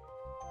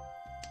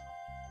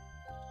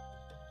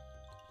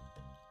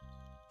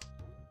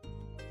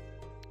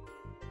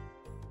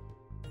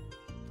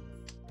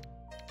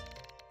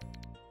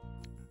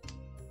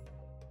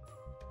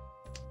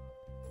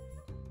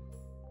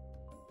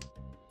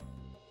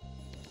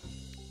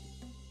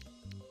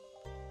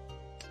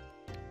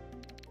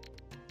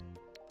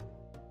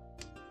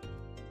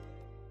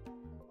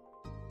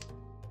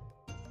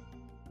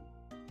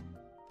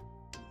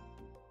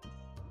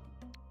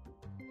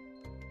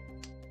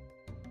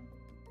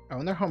 I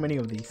wonder how many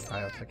of these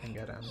styles I can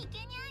get in.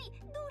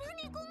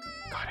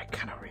 God, I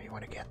kind of really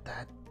want to get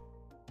that.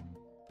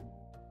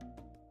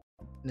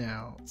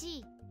 Now.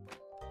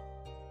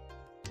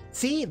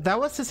 See, that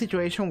was the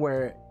situation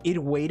where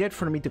it waited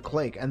for me to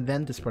click and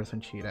then this person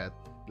cheated.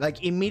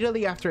 Like,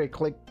 immediately after I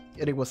clicked,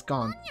 it was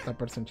gone. That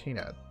person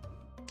cheated.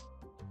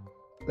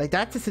 Like,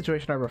 that's the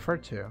situation I refer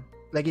to.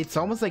 Like, it's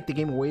almost like the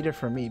game waited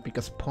for me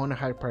because pawn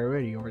had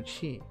priority over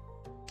cheat.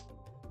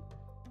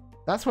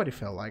 That's what it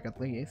felt like, at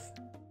least.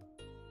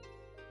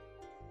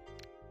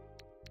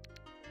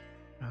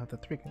 The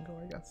 3 can go,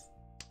 I guess.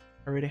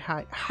 Already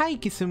hi. Hi,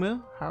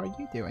 Kisumu! How are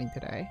you doing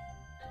today?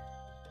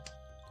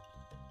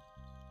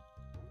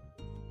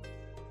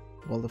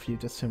 Well, if you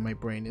just assume my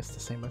brain is the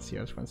same as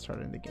yours when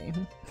starting the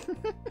game.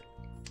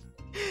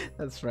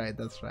 That's right,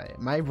 that's right.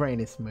 My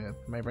brain is smooth.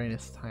 My brain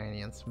is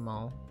tiny and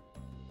small.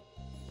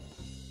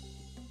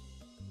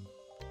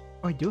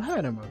 Oh, I do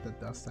have an emote that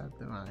does that,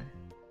 don't I?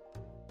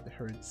 The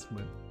herd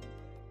smooth.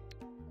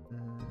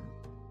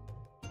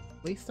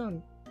 Please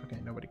don't... Okay,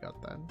 nobody got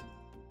that.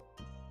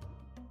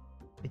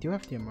 I do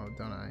have the emote,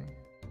 don't I?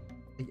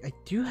 I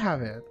do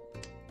have it.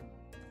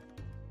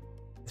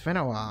 It's been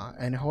a while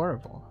and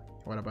horrible.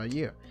 What about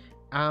you?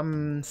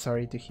 I'm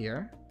sorry to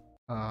hear.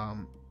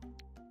 I'm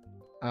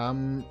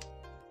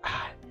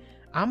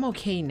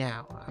okay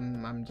now.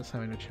 I'm just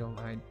having a chill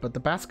night. But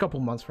the past couple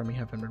months for me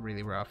have been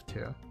really rough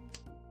too.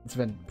 It's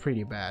been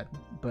pretty bad,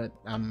 but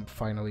I'm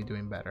finally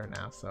doing better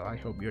now. So I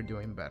hope you're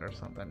doing better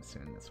sometime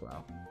soon as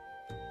well.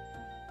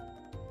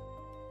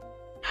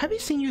 Have you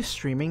seen you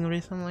streaming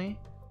recently?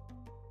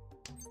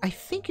 I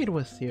think it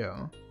was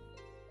you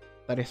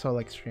that I saw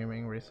like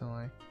streaming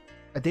recently.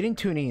 I didn't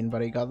tune in,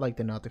 but I got like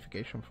the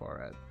notification for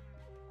it.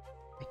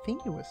 I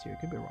think it was you, I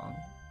could be wrong.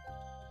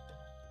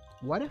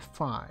 What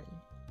if I...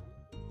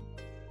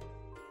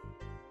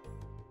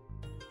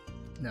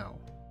 No,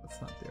 let's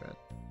not do it.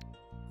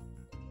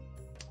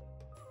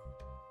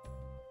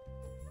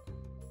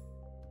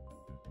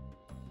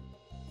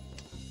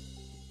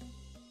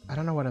 I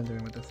don't know what I'm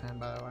doing with this hand,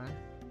 by the way.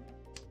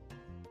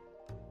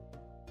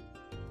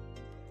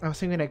 I was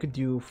thinking I could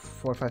do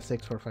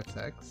 456,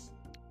 456,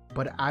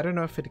 but I don't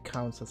know if it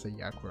counts as a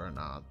yaku or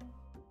not.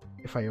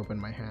 If I open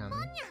my hand,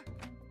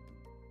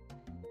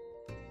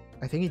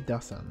 I think it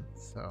doesn't.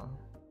 So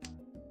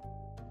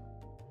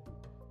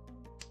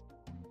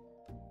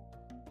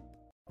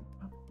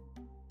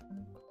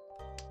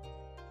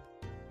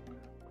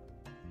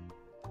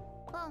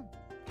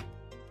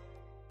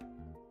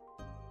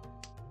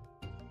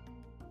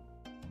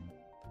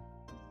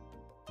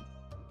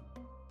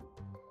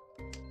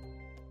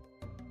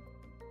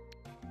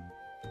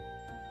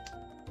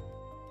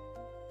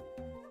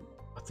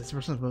this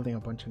person's building a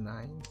bunch of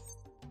 9s.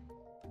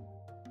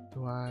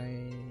 Do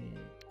I...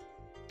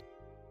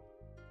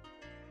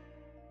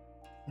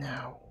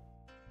 No.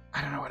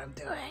 I don't know what I'm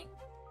doing.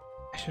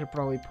 I should have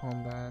probably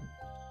pawned that.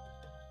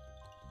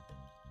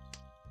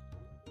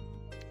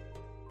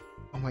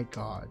 Oh my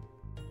god.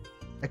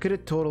 I could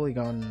have totally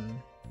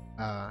gone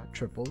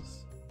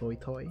triples,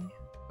 toy,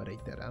 but I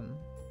didn't.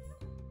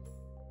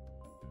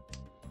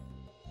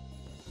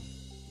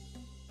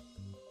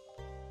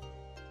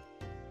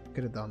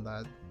 Could have done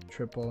that.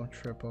 Triple,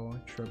 triple,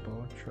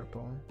 triple,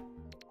 triple.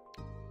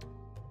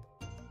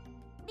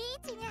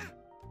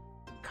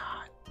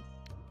 God.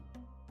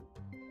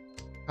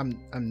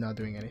 I'm not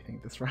doing anything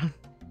this round.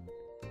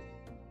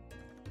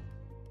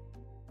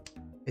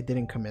 It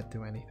didn't commit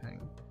to anything.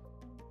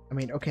 I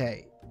mean,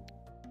 okay.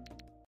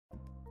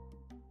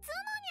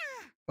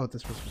 Oh,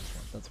 this was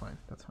one. That's fine.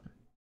 That's fine.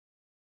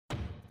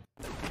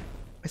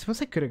 I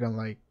suppose I could have gone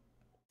like.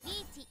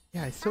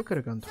 Yeah, I still could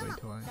have gone Toy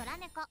Toy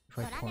if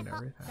I pawned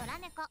everything.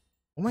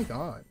 Oh my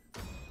god.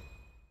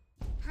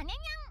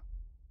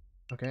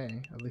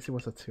 Okay, at least it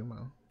was a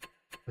Sumo.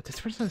 But this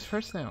person is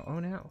first now. Oh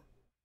no.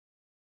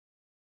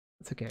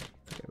 It's okay.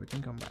 It's okay. We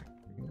can come back.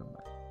 We can come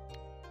back.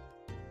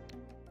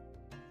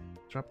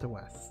 Drop the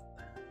West.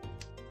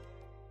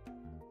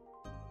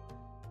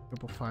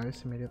 Triple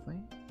fives immediately.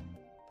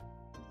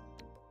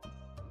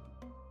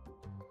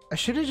 I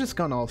should have just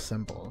gone all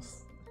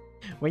simples.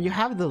 When you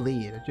have the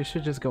lead, you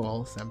should just go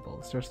all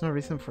simples. There's no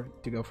reason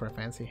to go for a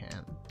fancy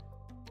hand.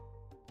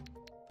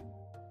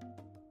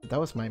 That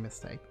was my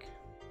mistake.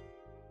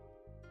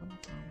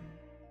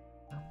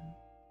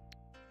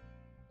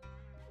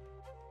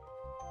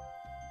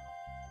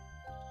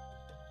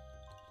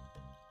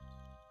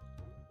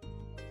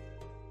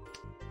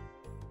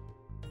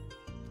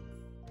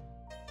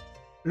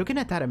 Looking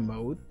at that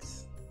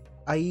emote,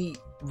 I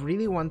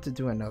really want to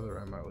do another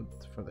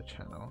emote for the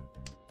channel.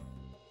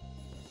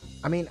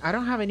 I mean, I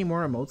don't have any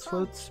more emotes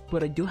floats,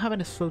 but I do have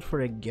a float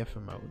for a GIF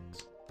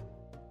emote.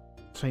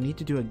 So I need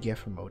to do a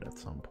GIF emote at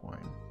some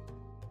point.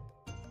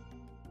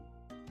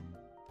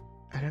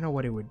 I don't know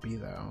what it would be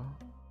though.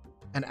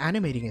 And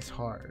animating is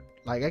hard.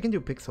 Like, I can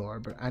do pixel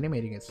art, but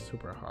animating is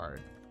super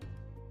hard.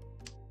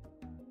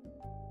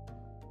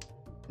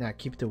 Now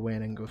keep the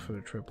win and go for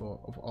the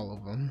triple of all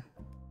of them.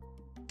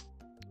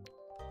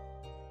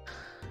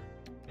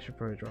 I should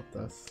probably drop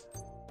this.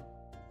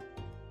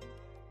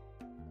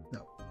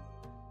 No,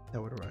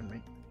 that would have ruined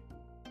me.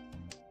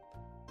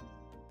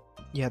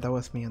 Yeah, that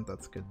was me and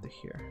that's good to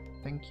hear.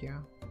 Thank you.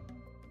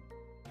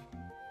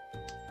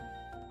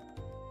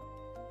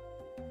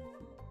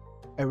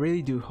 I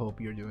really do hope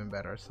you're doing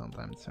better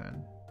sometime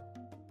soon.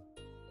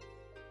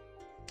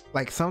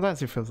 Like,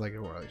 sometimes it feels like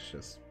the world is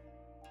just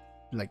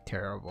like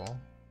terrible.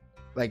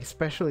 Like,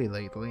 especially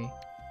lately.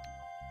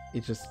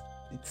 It just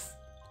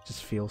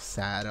feels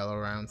sad all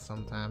around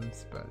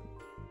sometimes, but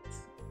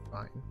it's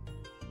fine.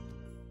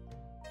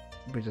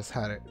 We just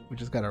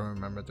gotta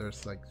remember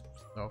there's like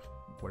stuff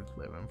worth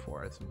living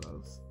for, I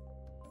suppose.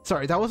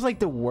 Sorry, that was like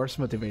the worst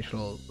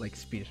motivational like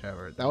speech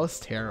ever. That was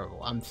terrible.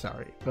 I'm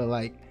sorry, but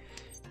like,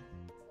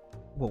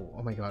 whoa,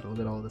 oh my god, look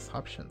at all these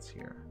options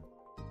here.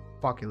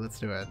 Fuck it, let's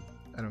do it.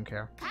 I don't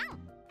care.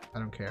 I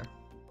don't care.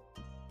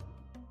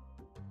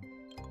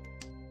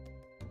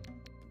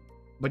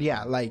 But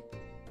yeah, like,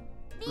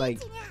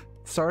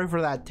 sorry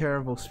for that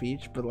terrible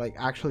speech, but like,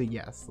 actually,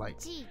 yes, like,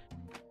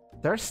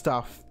 there's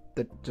stuff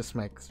that just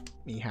makes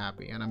me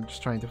happy, and I'm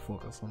just trying to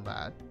focus on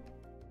that.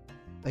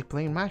 Like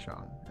playing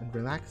Mahjong and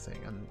relaxing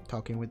and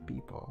talking with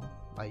people,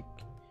 like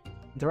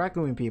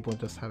interacting with people,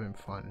 just having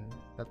fun.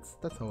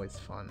 That's always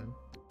fun.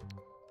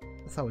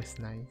 That's always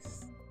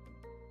nice.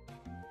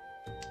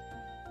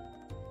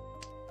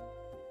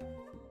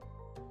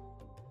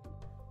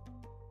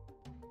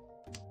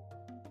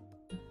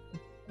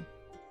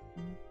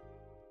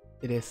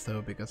 It is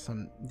though, because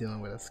I'm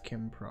dealing with a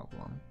skin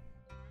problem.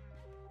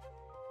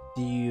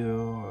 Do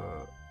you...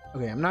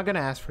 Okay, I'm not gonna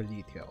ask for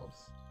details.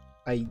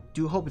 I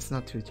do hope it's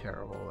not too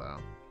terrible though.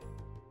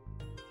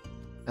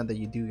 And that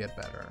you do get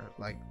better.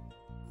 Like,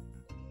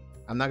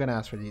 I'm not gonna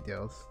ask for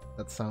details.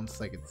 That sounds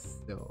like it's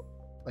still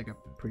like a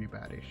pretty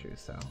bad issue,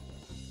 so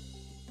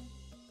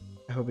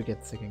I hope it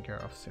gets taken care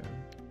of soon.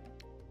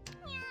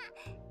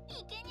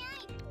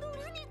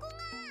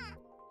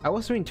 I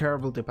was doing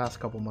terrible the past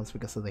couple months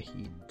because of the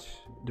heat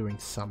during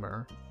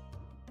summer.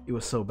 It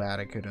was so bad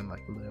I couldn't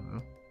like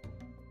live.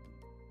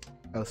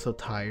 I was so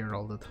tired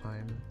all the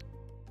time.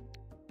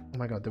 Oh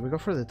my god, did we go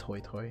for the Toy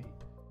Toy?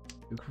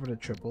 Did we go for the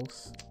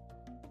triples?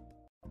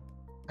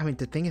 I mean,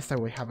 the thing is that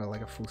we have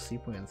like a full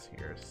sequence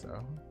here,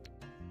 so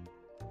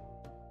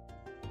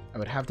I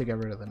would have to get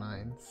rid of the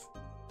nines.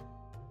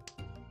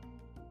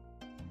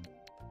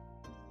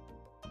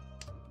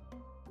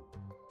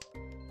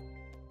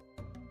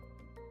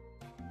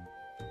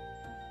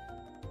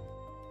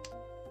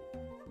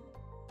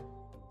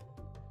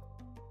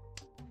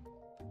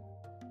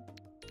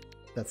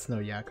 That's no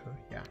Yaku,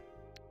 yeah.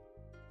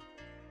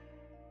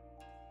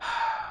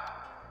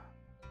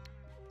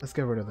 Let's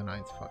get rid of the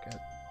nines, fuck it.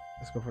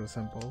 Let's go for the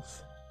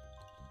simples.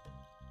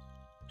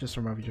 Just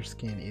remove your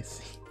skin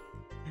easy.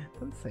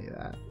 Don't say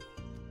that.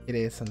 It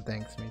is, and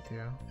thanks, me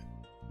too.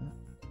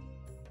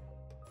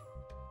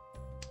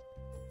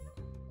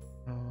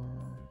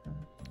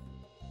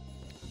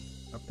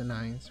 Up the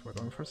nines, we're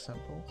going for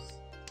simples.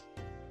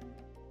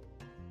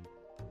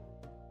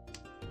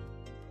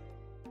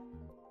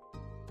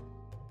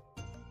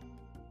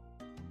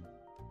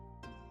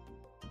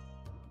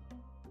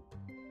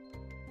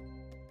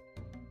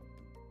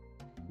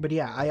 But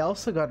yeah, I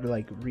also got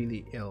like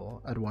really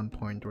ill at one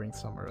point during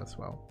summer as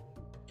well,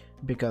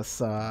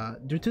 because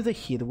due to the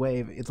heat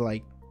wave, it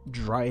like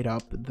dried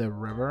up the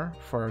river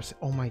for us.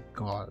 Oh my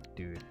god,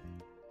 dude.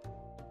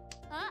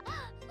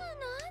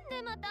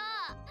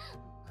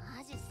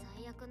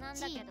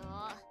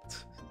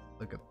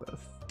 Look at this.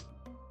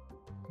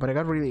 But I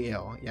got really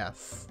ill,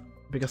 yes.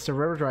 Because the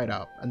river dried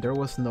up and there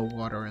was no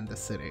water in the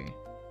city.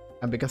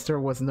 And because there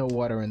was no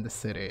water in the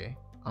city,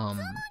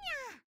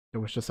 there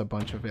was just a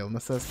bunch of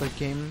illnesses that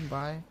came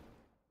by.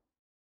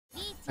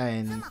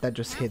 And that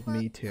just hit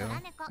me too.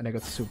 And I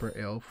got super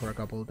ill for a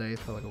couple of days,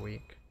 for like a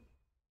week.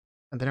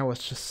 And then I was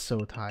just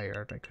so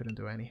tired, I couldn't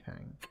do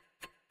anything.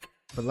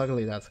 But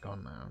luckily that's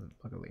gone now.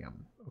 Luckily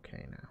I'm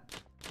okay now.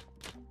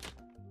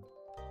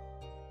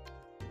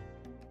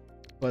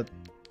 But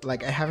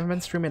like I haven't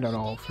been streaming at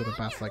all for the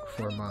past like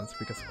 4 months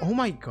because oh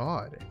my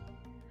god!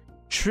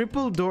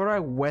 Triple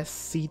Dora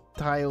West Sea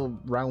Tile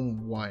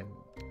round 1.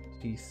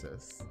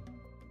 Jesus.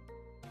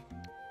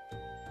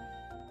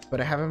 But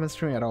I haven't been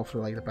streaming at all for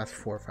like the past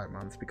 4 or 5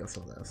 months because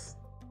of this.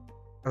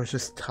 I was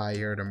just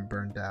tired and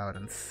burned out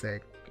and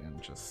sick and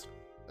just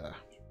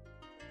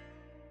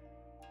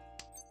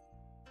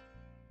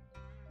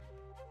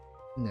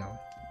No,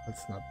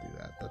 let's not do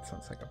that. That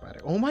sounds like a bad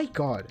idea. Oh my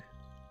god!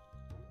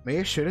 Maybe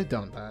I should have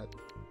done that.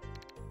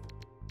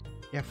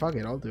 Yeah, fuck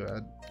it, I'll do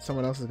it.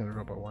 Someone else is gonna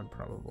drop a 1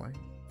 probably.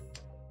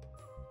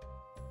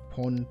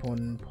 Pon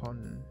pon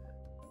pon.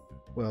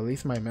 Well, at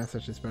least my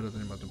message is better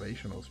than a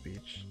motivational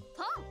speech.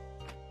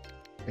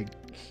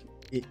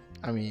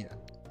 I mean,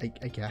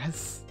 I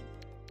guess.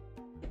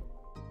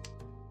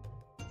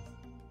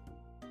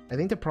 I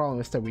think the problem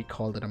is that we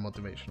called it a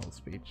motivational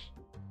speech.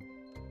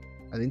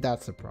 I think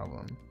that's the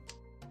problem.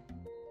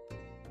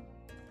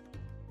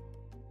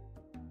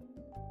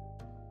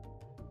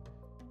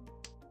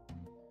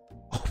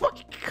 Oh my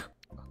god.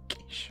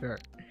 Okay, sure.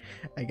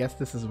 I guess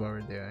this is what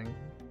we're doing.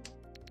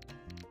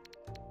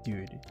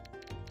 Dude.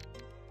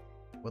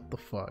 What the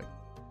fuck?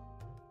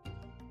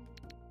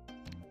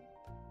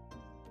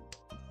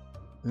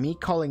 Me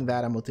calling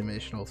that a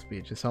motivational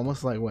speech is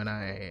almost like when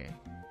I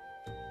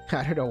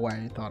don't know why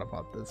I thought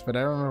about this, but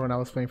I remember when I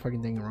was playing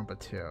fucking Danganronpa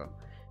 2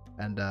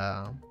 and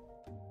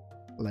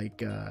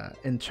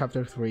in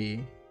chapter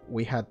 3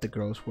 we had the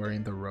girls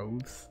wearing the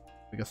robes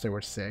because they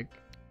were sick,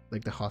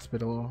 like the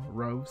hospital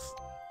robes,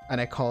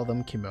 and I called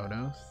them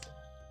kimonos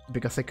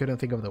because I couldn't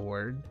think of the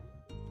word.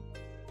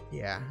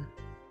 Yeah.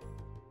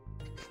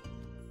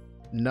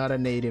 Not a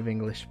native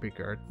English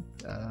speaker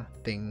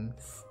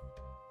things.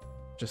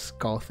 Just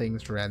call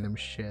things random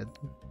shit.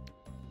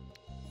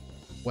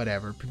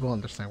 Whatever, people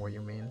understand what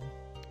you mean.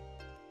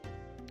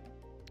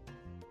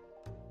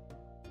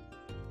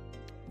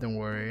 Don't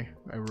worry,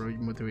 I wrote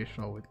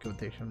motivational with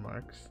quotation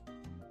marks.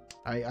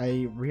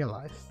 I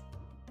realized.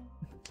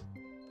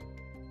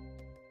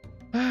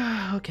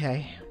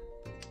 Okay.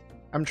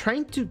 I'm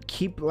trying to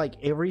keep like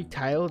every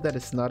tile that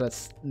is not a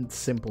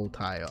simple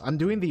tile. I'm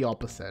doing the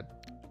opposite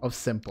of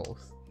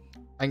simples.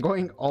 I'm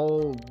going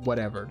all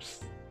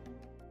whatevers.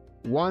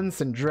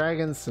 Ones and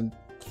dragons and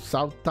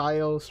south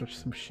tiles or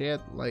some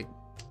shit like.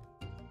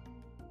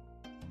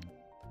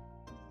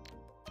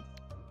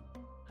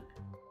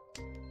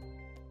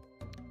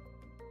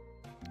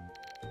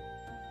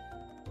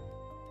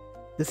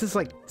 This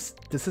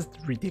is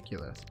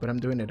ridiculous, but I'm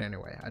doing it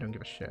anyway. I don't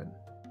give a shit.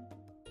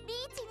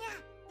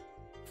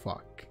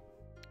 Fuck.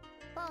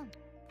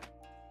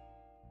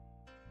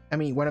 I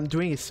mean, what I'm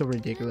doing is so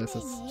ridiculous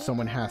that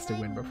someone has to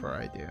win before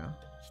I do.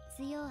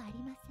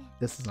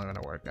 This is not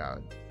gonna work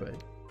out,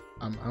 but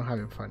I'm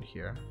having fun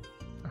here.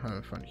 I'm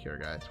having fun here,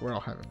 guys. We're all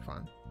having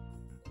fun.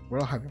 We're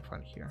all having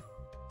fun here.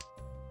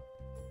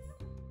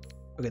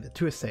 Okay, the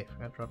 2 is safe. I'm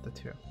gonna drop the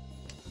 2.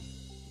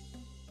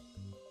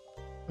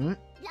 Hmm?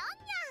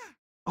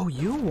 Oh,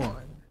 you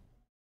won!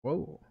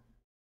 Whoa.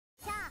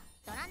 Is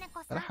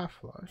that a half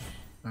flush?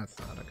 No, it's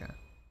not. Okay.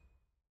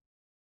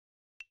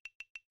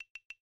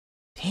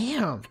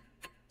 Damn!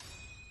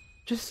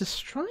 Just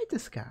destroyed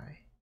this guy.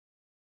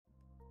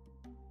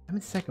 I'm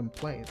in 2nd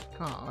place.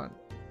 God.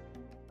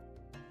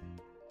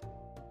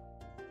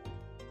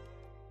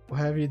 What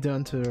have you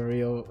done to the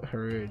real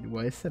herd?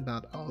 Why is it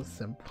not all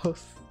simple?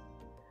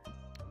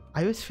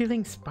 I was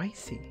feeling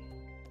spicy.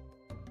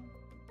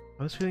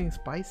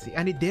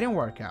 And it didn't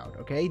work out,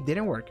 okay? It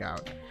didn't work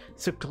out.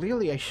 So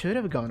clearly I should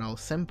have gone all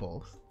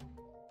simples.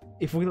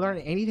 If we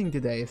learned anything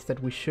today, is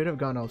that we should have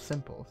gone all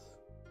simples.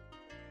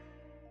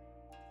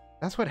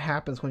 That's what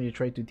happens when you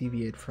try to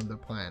deviate from the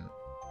plan.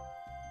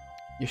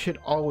 You should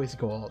always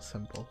go all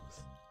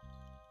simples.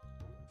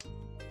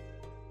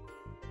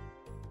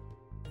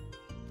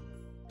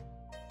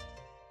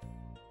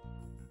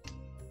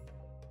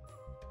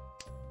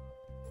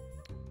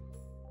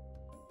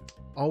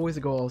 Always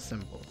go all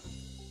simples.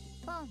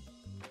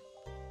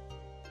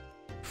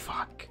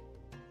 Fuck.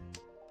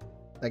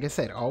 Like I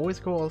said, always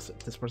go all.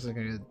 This person's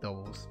gonna get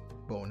doubles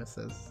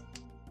bonuses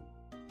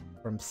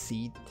from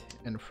seat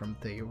and from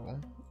table.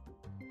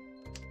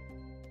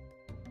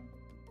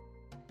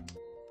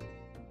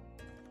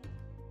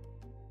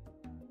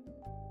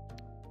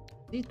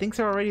 See, things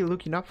are already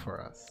looking up for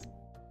us.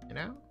 You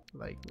know?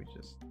 Like, we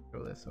just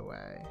throw this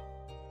away.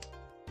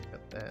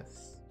 Got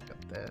this.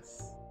 Got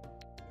this.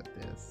 Got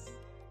this.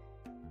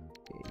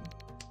 Okay.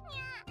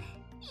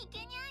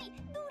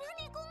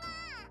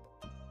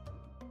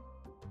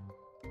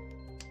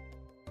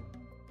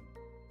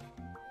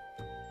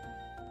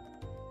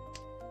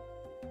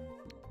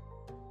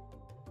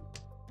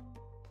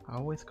 I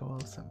always go all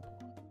simple.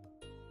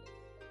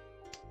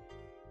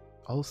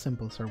 All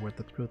simples are where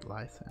the truth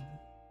lies in.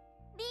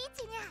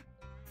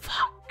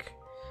 Fuck!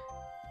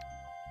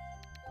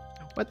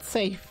 What's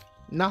safe?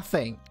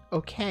 Nothing.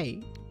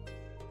 Okay.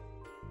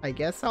 I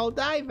guess I'll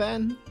die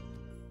then.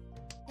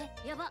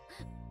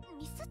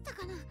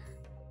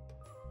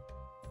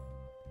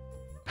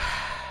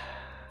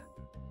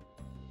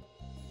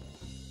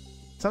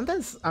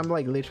 Sometimes I'm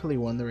like literally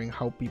wondering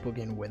how people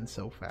can win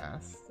so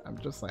fast. I'm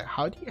just like,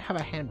 how do you have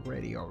a hand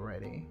ready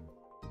already?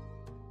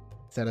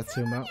 Is that a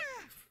sumo?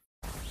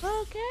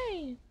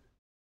 Okay.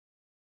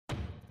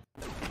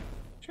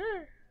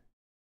 Sure.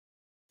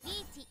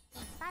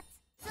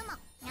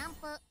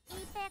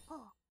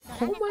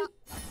 Oh my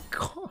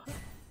god.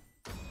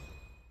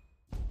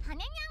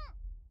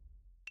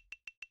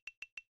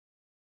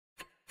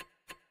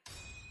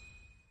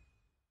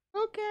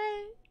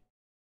 Okay.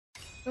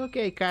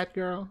 Okay, cat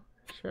girl.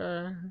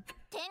 Sure.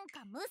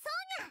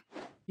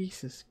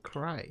 Jesus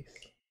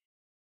Christ.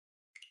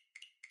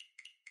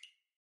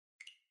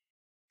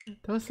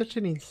 That was such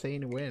an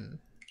insane win.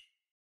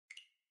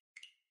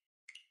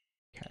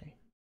 Okay.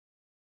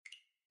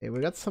 Hey, we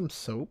got some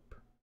soap.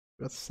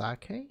 We got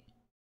sake.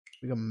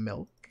 We got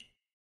milk.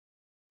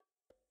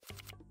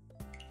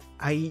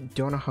 I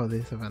don't know how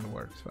this event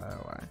works, by the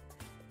way.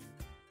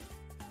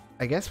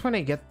 I guess when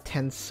I get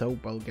 10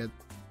 soap, I'll get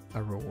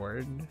a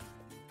reward.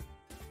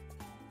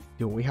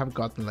 Dude, we have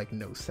gotten like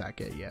no sake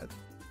yet.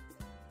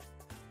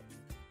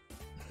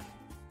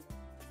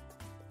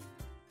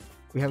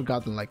 We have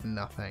gotten like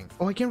nothing.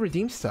 Oh, I can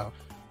redeem stuff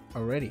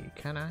already.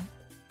 Can I?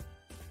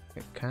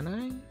 Okay, can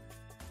I?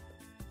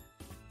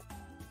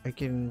 I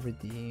can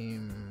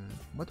redeem...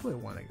 What do I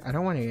want to... I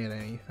don't want to get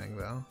anything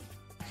though.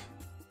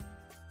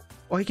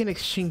 Oh, I can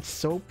exchange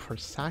soap for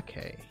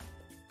sake.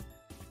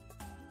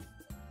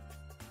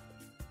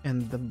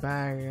 And the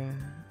bag...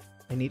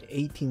 I need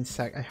 18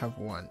 sake. I have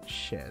one.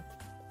 Shit.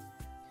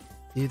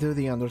 Did you do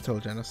the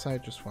Undertale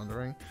Genocide? Just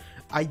wondering.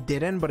 I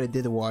didn't, but I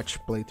did watch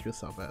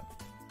playthroughs of it.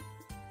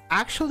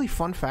 Actually,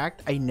 fun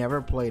fact, I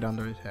never played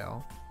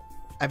Undertale.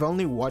 I've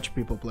only watched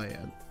people play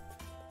it.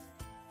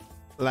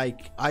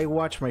 Like, I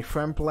watch my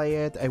friend play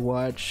it, I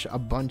watch a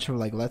bunch of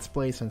like Let's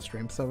Plays and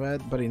streams of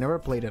it, but I never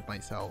played it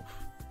myself.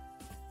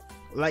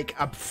 Like,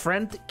 a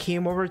friend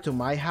came over to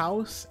my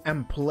house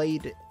and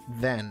played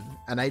then,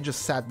 and I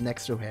just sat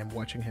next to him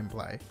watching him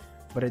play,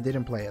 but I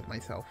didn't play it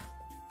myself.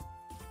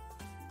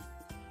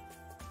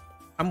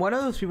 I'm one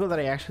of those people that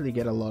I actually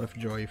get a lot of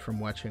joy from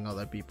watching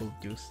other people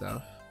do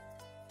stuff.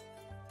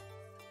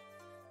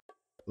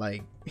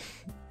 Like,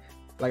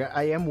 like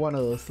I am one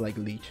of those like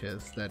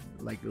leeches that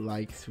like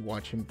likes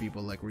watching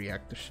people like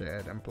react to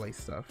shit and play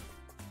stuff.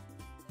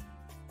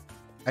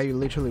 I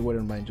literally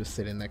wouldn't mind just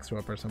sitting next to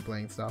a person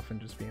playing stuff and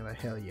just being like,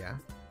 hell yeah.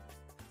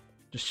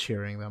 Just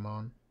cheering them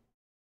on.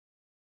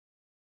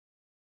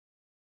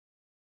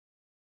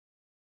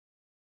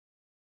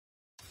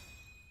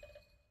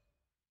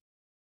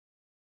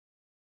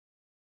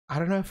 I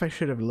don't know if I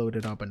should have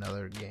loaded up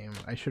another game.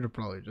 I should have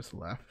probably just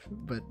left,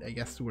 but I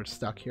guess we're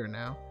stuck here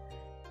now.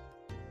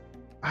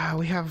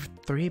 We have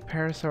 3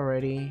 pairs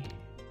already.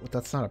 Well,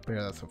 that's not a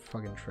pair, that's a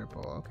fucking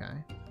triple. Okay.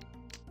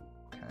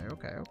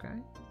 Okay.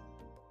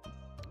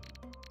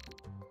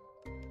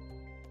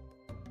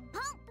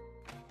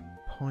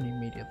 Pawn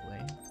immediately.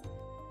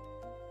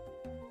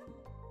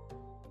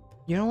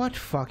 You know what?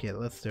 Fuck it.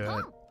 Let's do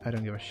it. I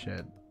don't give a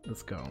shit.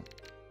 Let's go.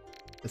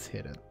 Let's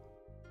hit it.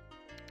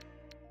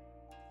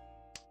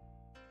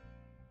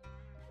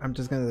 I'm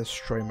just gonna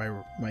destroy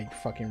my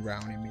fucking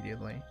round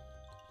immediately.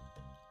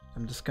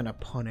 I'm just gonna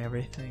pawn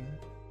everything.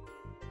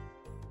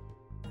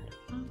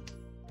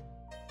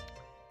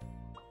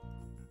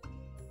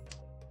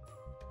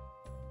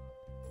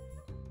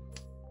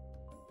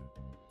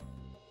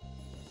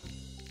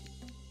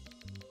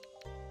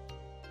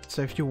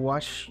 So if you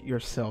watch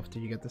yourself, do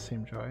you get the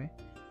same joy?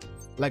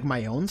 Like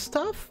my own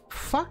stuff?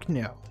 Fuck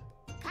no.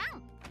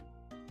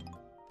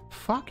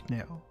 Fuck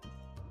no.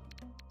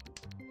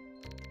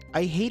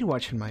 I hate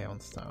watching my own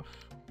stuff.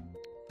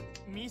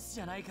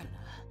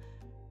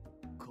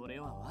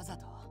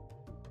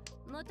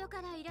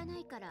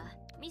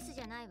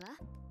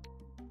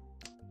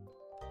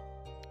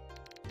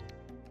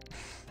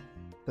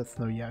 That's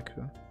no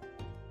Yaku.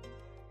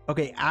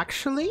 Okay,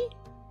 actually,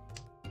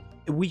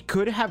 we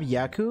could have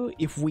Yaku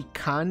if we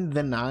can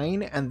the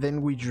 9 and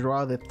then we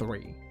draw the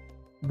 3.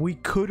 We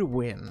could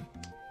win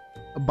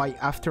by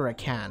after a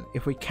can.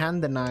 If we can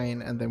the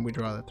 9 and then we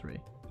draw the 3.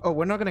 Oh,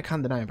 we're not gonna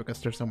can the 9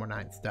 because there's no more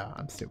 9s. Duh,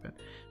 I'm stupid.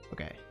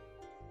 Okay.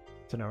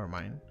 So never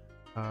mind.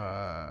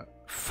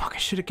 Fuck, I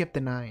should have kept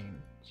the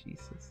 9.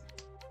 Jesus.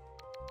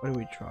 What do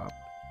we drop?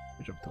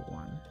 We dropped the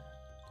 1.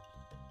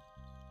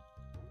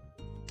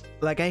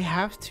 Like, I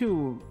have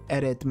to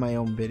edit my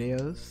own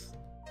videos.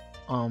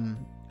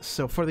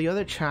 So for the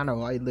other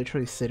channel, I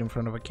literally sit in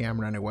front of a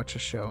camera and I watch a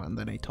show and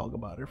then I talk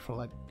about it for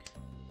like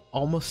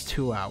almost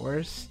 2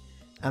 hours.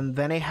 And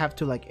then I have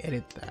to like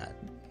edit that.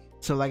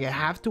 So like I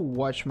have to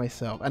watch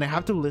myself and I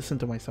have to listen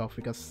to myself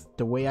because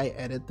the way I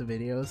edit the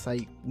videos,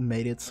 I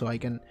made it so I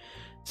can,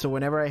 so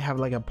whenever I have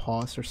like a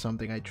pause or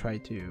something, I try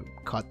to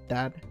cut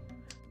that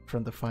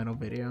from the final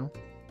video.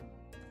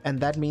 And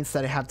that means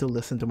that I have to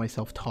listen to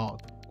myself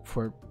talk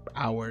for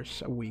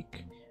hours a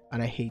week.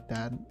 And I hate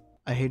that.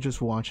 I hate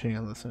just watching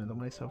and listening to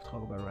myself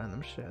talk about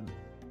random shit.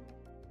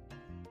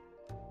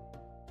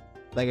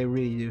 Like I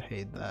really do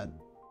hate that.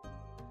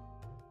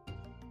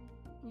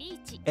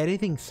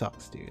 Editing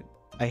sucks, dude.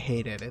 I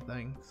hate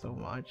editing so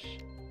much.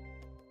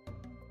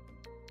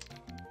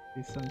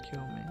 Please don't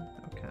kill me.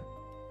 Okay.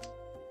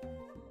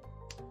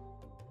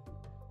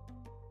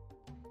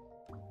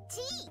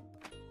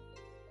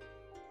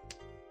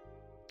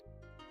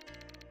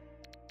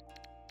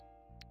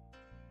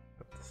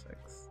 Up to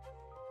 6.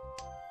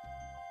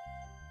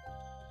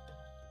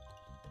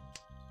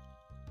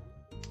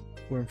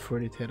 We're in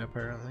 40-10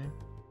 apparently.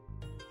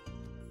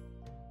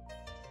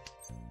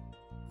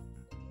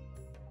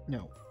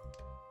 No.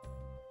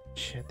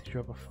 Shit, they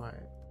drop a 5.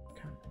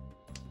 Okay.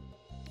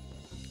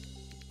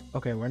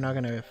 Okay, we're not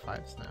gonna get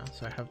 5s now,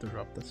 so I have to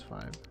drop this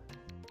 5.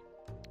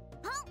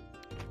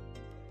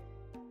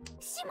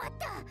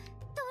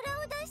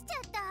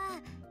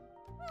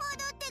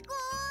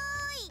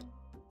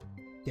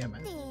 Damn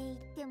it.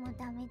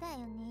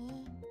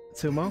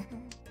 Sumo?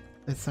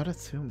 It's not a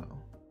sumo.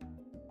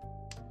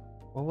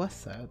 What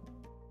was that?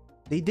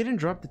 They didn't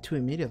drop the 2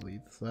 immediately,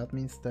 so that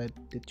means that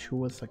the 2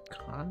 was a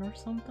con or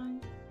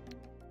something?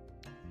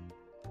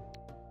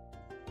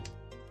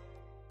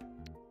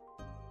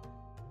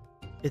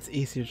 It's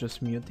easy to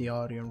just mute the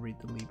audio and read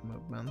the lead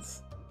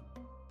movements.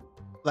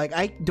 Like,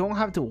 I don't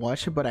have to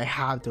watch it, but I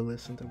have to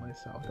listen to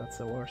myself. That's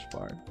the worst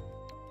part.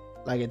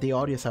 Like, the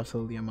audio is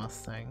absolutely a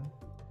must thing.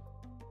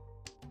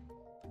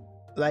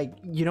 Like,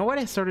 you know what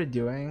I started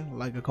doing,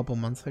 like, a couple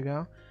months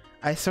ago?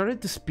 I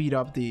started to speed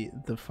up the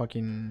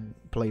fucking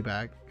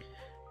playback.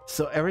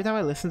 So every time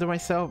I listen to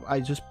myself, I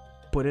just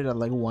put it at,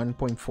 like,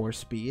 1.4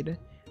 speed.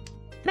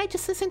 And I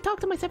just listen and talk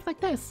to myself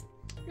like this.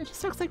 It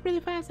just talks like really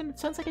fast and it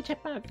sounds like a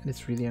chipmunk. And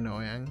it's really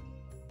annoying.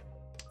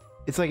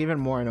 It's like even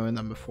more annoying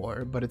than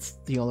before, but it's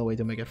the only way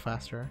to make it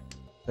faster.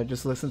 I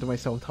just listen to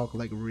myself talk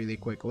like really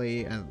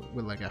quickly and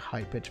with like a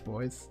high-pitched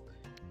voice.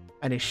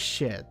 And it's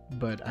shit,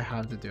 but I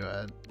have to do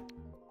it.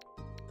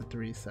 The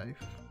 3 is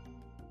safe.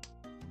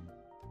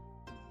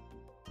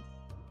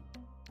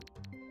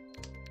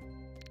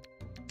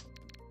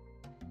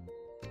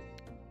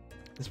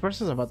 This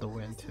person's about to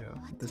win too.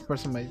 This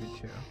person might be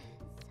too.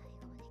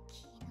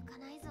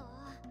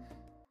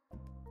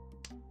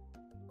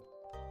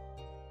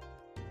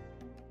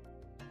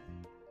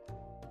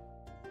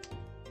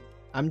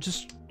 I'm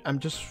just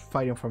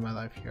fighting for my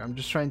life here. I'm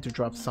just trying to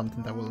drop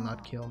something that will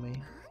not kill me.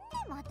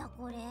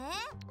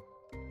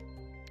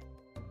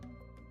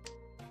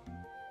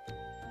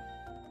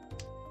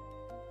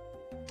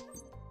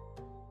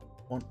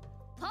 One.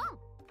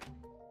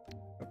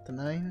 Up to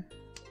 9.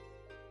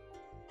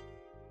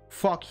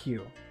 Fuck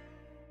you.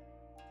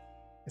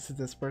 Is it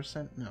this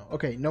person? No.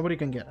 Okay, nobody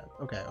can get it.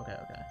 Okay.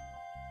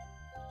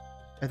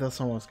 I thought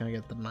someone was gonna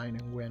get the 9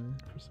 and win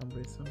for some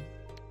reason.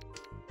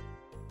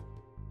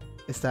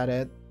 Is that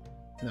it?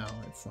 No,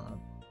 it's not.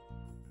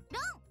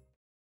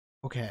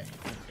 Okay,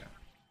 there we go.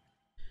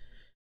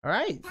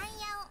 Alright.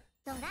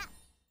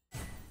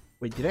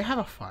 Wait, did I have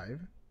a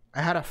 5?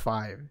 I had a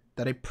 5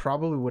 that I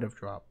probably would have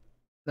dropped.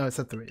 No, it's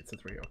a 3. It's a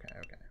 3. Okay.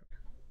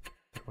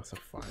 It was a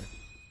 5.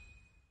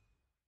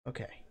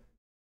 Okay.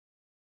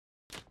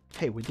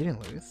 Hey, we didn't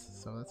lose,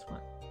 so that's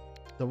fine.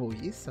 Double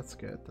East, that's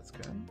good.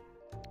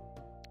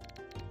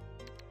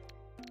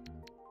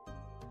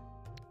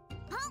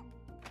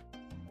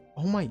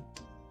 Oh my.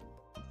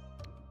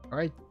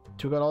 Alright,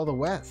 took out all the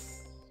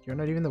West. You're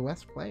not even the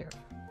West player.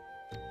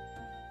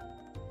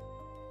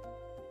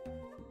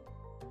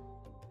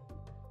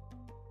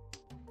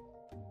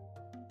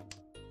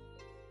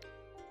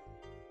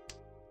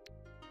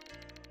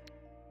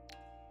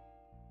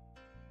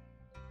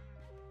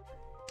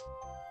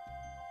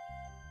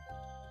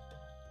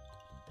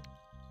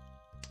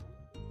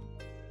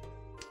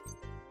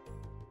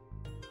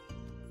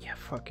 Yeah,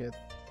 fuck it.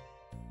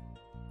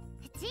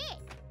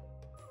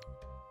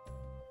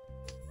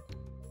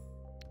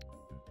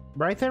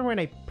 Right there when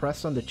I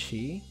pressed on the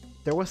chi,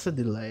 there was a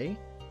delay.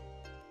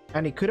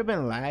 And it could have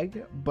been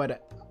lag,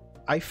 but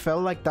I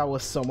felt like that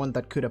was someone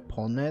that could have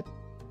pawned it.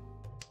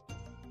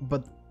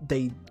 But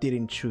they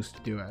didn't choose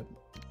to do it.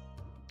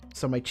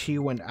 So my chi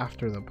went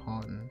after the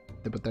pawn,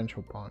 the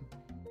potential pawn.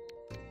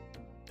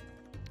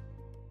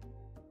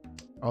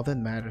 All that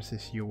matters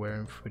is you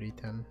wearing footy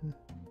 10.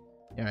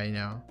 Yeah, I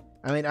know.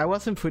 I mean, I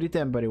wasn't footy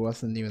 10, but it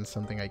wasn't even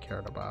something I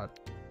cared about.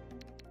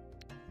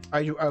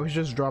 I was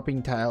just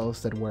dropping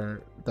tiles that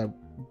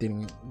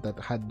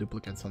had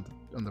duplicates on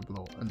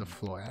the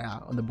floor, yeah,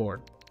 on the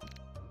board.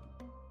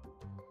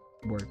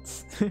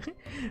 Words.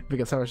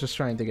 Because I was just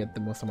trying to get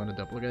the most amount of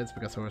duplicates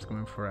because I was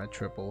going for a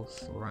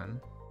triples run.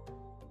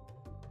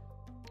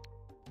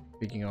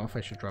 Speaking of,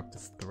 I should drop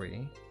this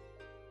 3.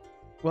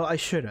 Well, I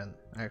shouldn't,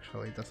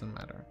 actually, it doesn't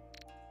matter.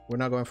 We're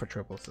not going for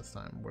triples this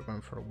time. We're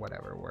going for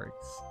whatever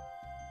works.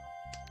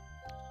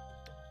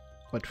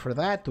 But for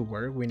that to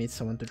work, we need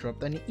someone to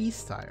drop an E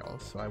style.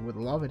 So I would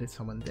love it if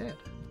someone did.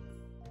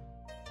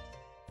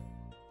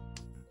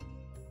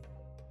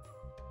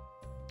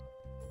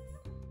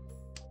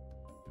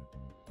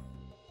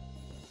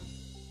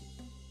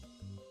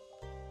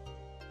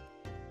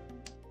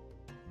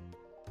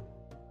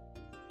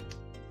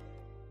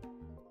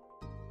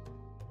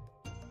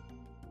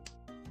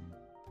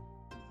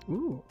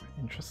 Ooh,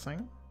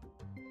 interesting.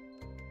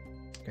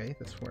 Okay,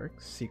 this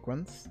works.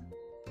 Sequence.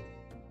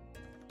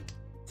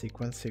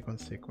 Sequence,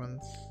 sequence,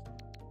 sequence.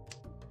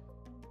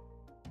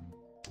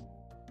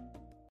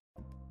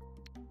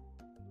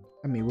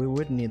 I mean, we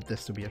would need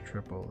this to be a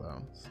triple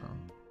though, so.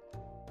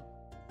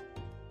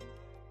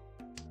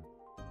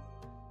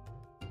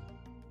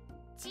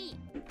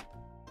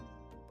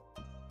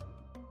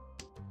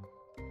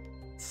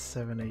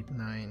 7, 8,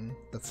 9.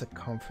 That's a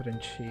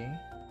confident chi.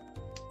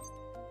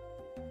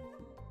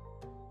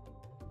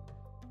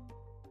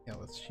 Yeah,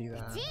 let's chi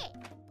that.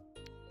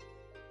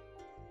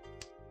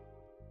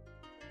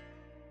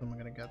 Am I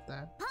gonna get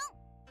that?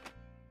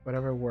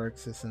 Whatever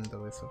works is in the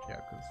list of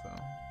Yakuza.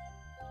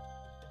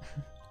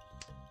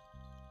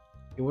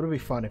 It would be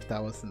fun if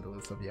that was in the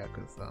list of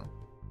Yakuza.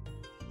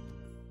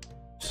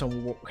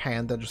 Some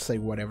hand that just say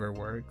whatever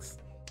works.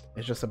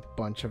 It's just a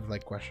bunch of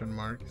like question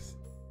marks.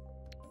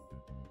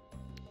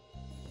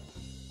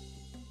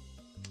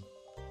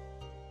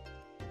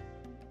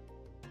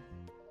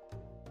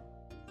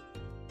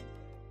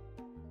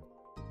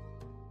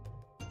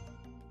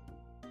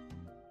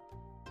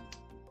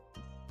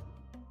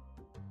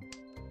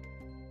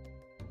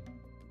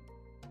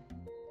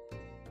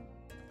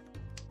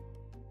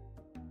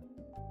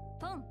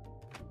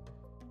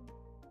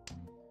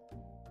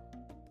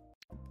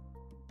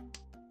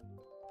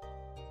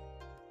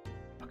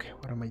 Okay,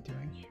 what am I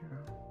doing here?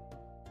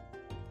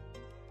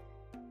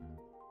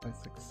 5,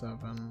 6,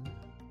 7.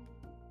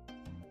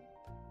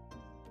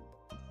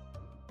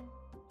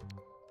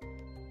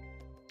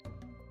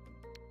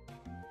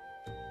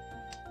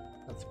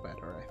 That's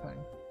better, I think.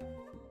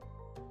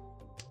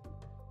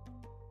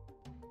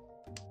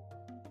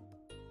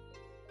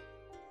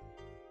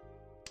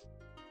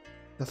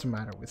 Doesn't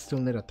matter, we still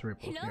need a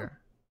triple here.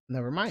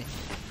 Never mind.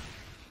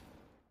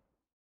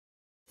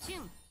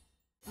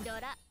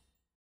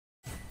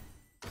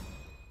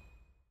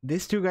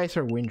 These two guys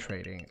are win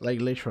trading, like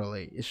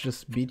literally. It's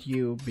just beat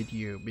you, beat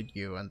you, beat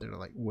you, and they're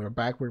like, we're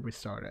back where we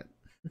started.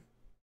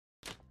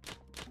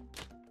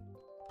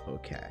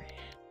 Okay.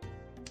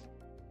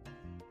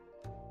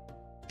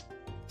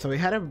 So we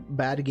had a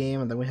bad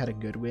game, and then we had a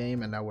good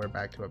game, and now we're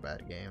back to a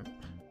bad game.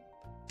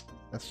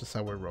 That's just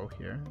how we roll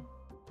here.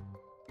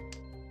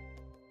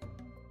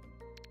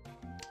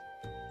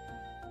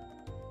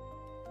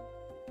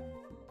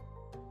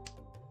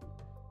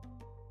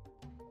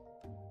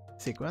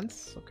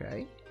 Sequence,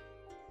 okay.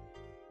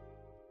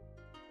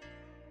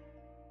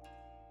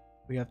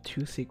 We have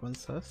 2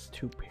 sequences,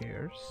 2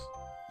 pairs.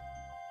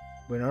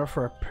 But in order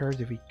for a pair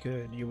to be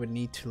good, you would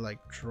need to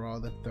like draw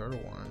the third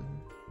one.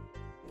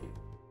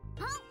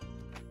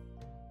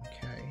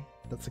 Okay,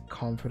 that's a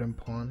confident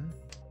pawn.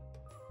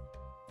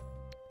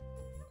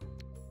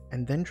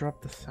 And then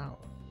drop the south.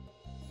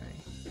 Okay.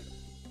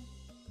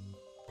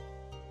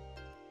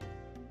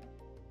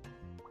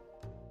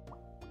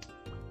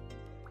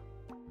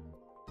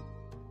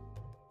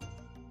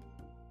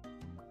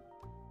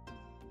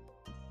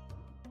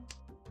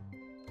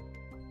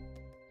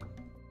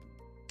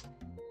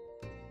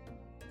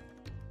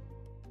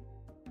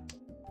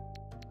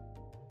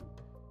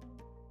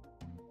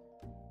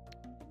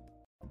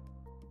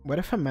 What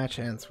if a match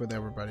ends with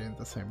everybody in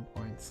the same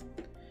points?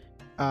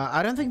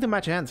 I don't think the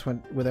match ends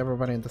with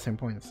everybody in the same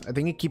points. I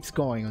think it keeps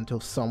going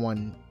until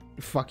someone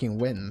fucking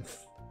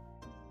wins.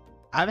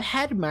 I've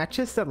had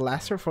matches that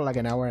lasted for like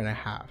an hour and a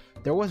half.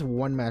 There was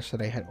one match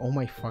that I had, oh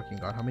my fucking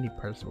god, how many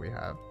pairs do we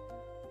have?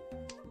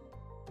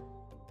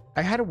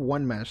 I had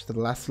one match that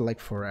lasted like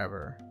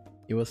forever.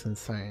 It was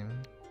insane.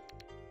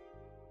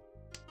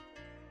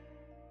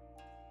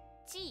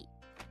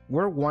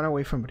 We're 1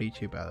 away from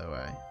Richi, by the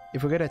way.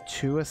 If we get a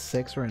 2, a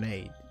 6, or an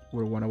 8,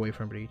 we're 1 away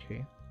from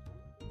Richi.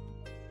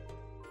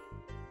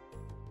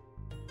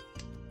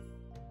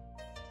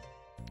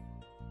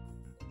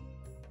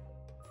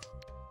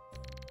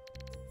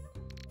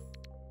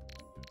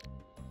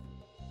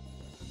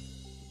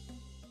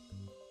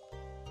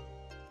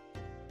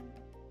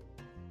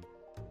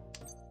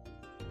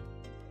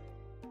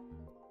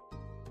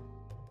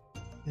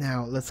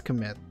 Now, let's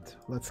commit.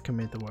 Let's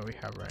commit to what we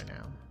have right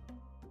now.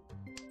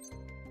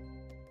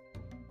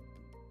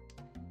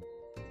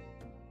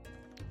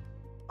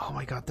 Oh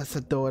my god, that's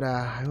a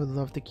Dota. I would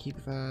love to keep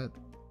that.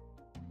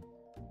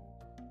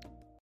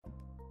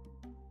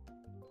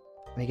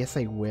 I guess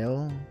I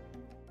will.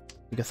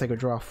 Because I could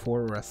draw a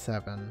 4 or a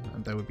 7,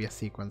 and that would be a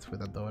sequence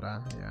with a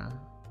Dota, yeah.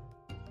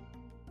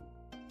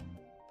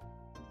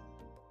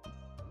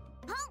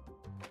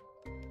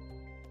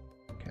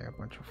 Okay, a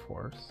bunch of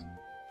 4s.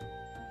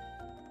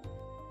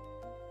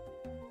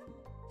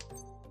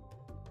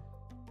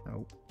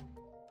 Oh.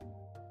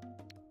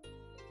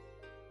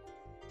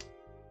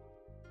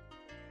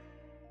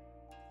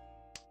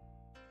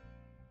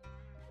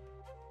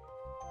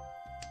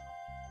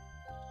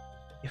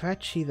 If I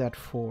cheat that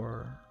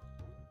 4,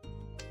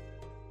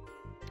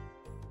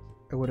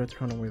 I would have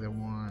thrown away the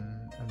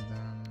 1, and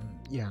then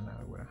yeah, no,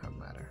 it wouldn't have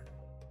mattered.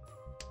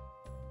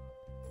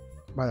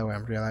 By the way,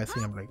 I'm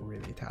realizing I'm like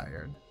really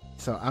tired,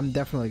 so I'm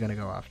definitely gonna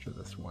go after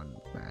this one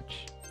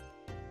match.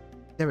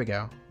 There we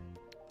go.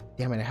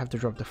 Damn it, I have to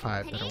drop the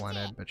 5 that I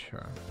wanted, but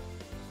sure.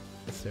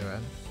 Let's do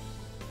it.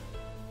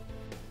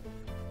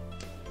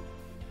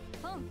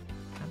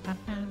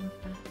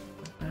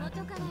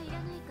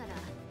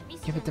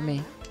 Give it to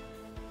me.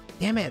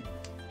 Damn it!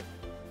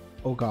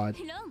 Oh god.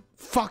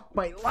 Fuck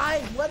my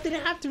life! What did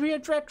it have to be a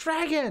Red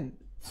Dragon?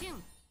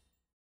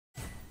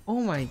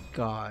 Oh my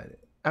god.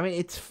 I mean,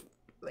 it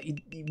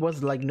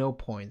was like no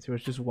points. It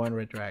was just 1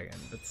 Red Dragon,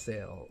 but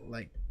still,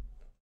 like...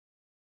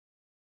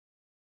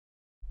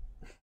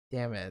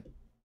 Damn it.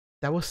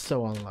 That was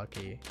so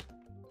unlucky.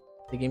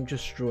 The game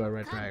just drew a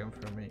Red Dragon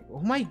for me.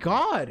 Oh my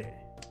god!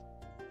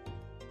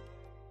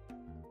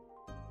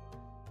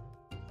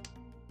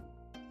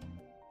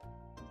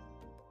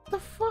 What the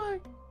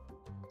fuck?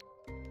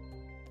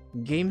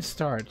 Game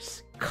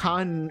starts.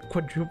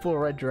 Quadruple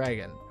Red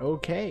Dragon.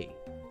 Okay.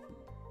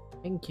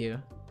 Thank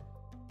you.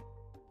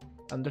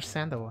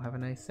 Understandable. Have a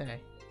nice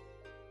day.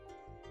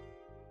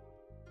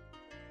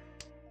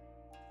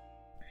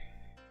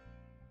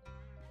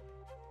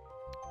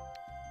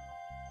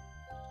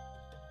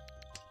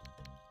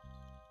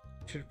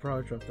 Should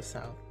probably drop the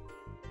south.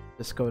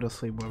 Just go to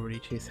sleep while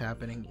Richi is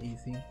happening.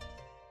 Easy.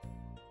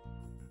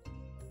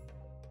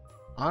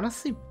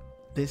 Honestly,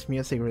 this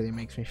music really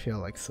makes me feel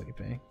like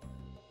sleeping.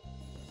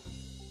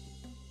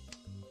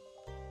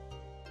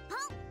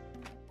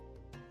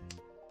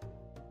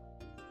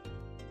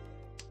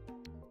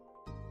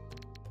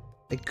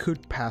 I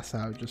could pass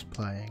out just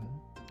playing.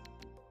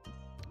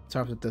 So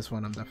after this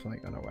one, I'm definitely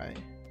gonna away.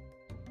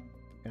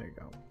 There you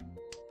go.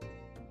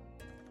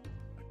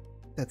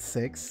 That's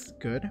 6.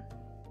 Good.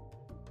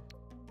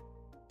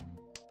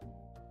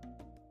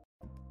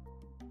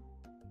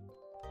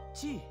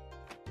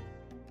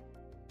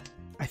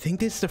 I think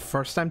this is the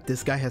first time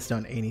this guy has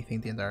done anything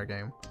the entire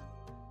game.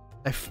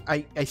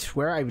 I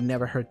swear I've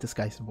never heard this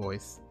guy's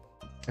voice.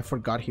 I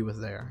forgot he was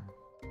there.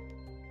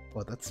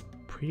 Well, that's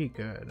pretty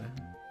good.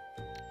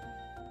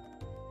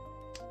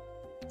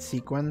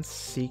 Sequence,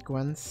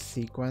 sequence,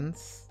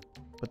 sequence.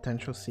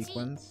 Potential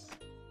sequence.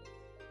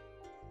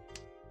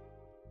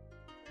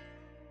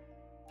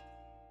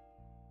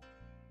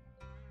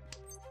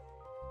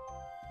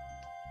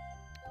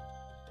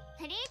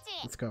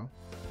 Let's go.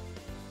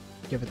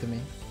 Give it to me.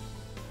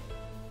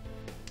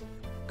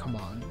 Come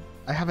on.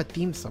 I have a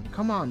theme song.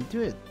 Come on,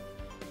 do it.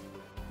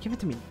 Give it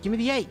to me. Give me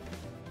the 8.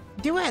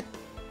 Do it!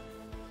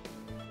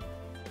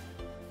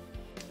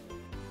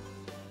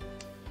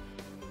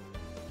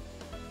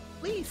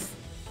 Please.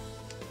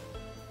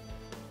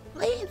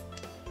 Please.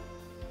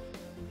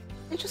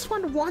 I just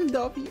want 1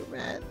 W,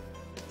 man.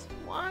 Just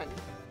 1.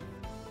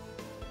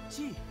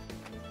 Gee.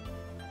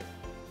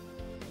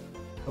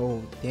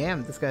 Oh,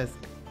 damn. This guy's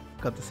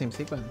got the same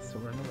sequence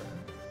over and over.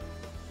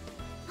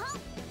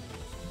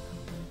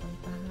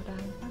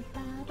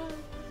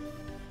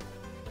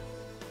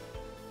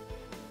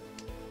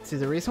 See,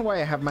 the reason why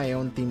I have my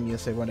own theme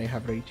music when I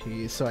have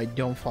Richi is so I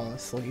don't fall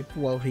asleep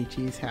while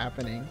Richi is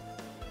happening.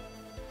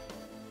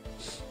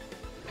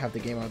 Have the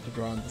game out to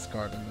draw and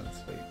discard and then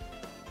sleep.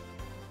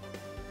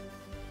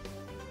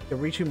 The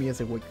Richi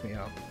music wakes me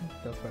up.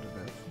 That's what it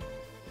is.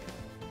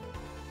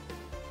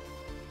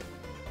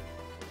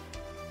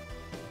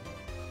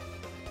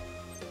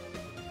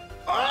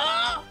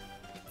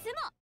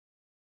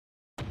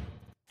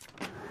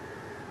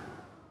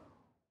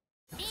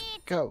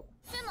 Go.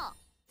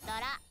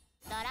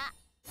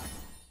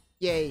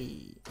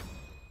 Yay.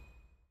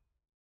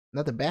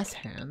 Not the best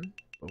hand,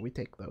 but we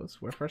take those.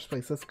 We're first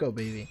place. Let's go,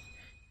 baby.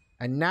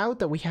 And now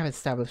that we have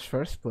established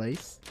first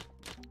place,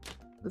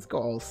 let's go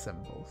all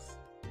symbols.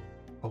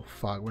 Oh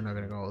fuck, we're not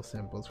gonna go all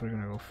symbols. We're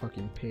gonna go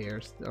fucking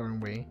pairs,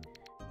 aren't we?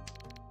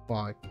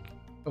 Fuck.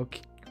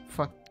 Okay.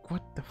 Fuck.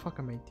 What the fuck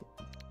am I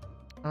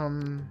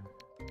doing?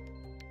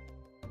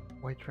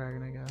 White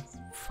dragon, I guess.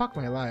 Fuck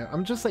my life.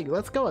 I'm just like,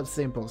 let's go at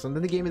symbols. And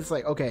then the game is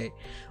like, okay,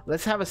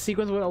 let's have a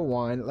sequence with a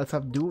 1. Let's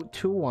have 2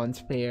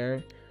 1s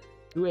pair,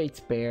 2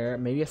 8s pair,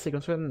 maybe a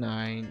sequence with a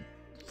 9,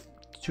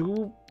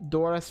 2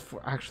 Doras for.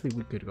 Actually,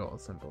 we could go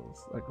at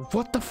symbols. Like,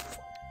 what the f.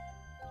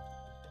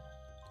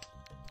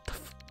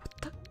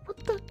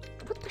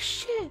 What the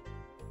shit?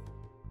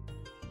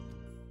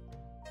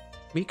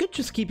 We could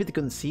just keep it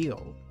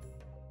concealed.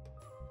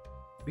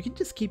 We can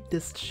just keep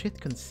this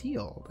shit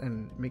concealed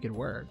and make it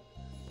work.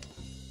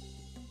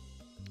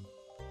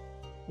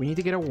 We need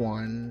to get a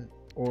 1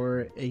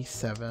 or a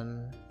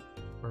 7,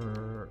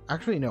 or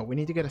actually no, we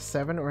need to get a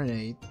 7 or an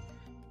 8,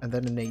 and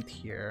then an 8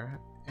 here,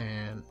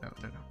 and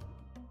no.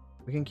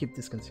 We can keep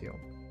this concealed.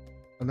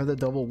 Another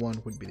double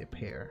 1 would be the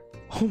pair.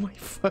 Oh my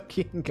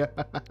fucking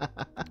god.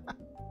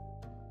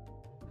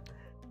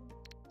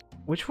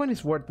 Which one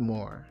is worth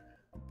more?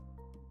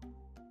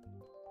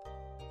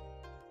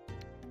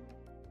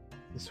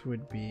 This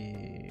would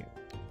be...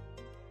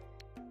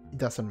 It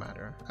doesn't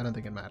matter. I don't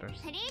think it matters.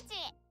 I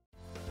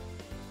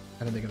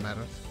don't think it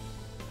matters.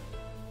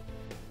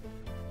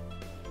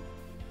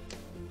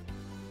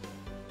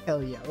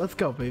 Hell yeah, let's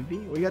go, baby.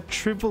 We got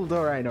triple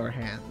Dora in our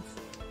hands.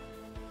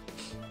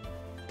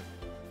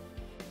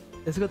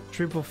 Let's go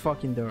triple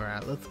fucking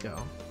Dora. Let's go.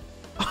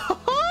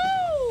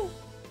 Oh!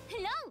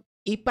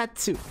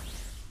 Ipatsu.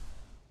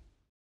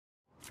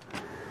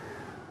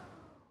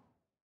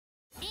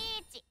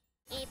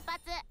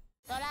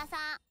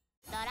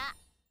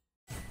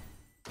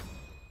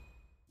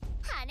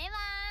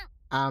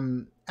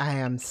 I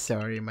am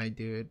sorry, my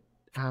dude.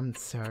 I'm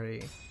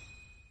sorry.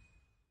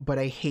 But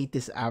I hate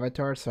this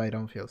avatar, so I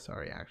don't feel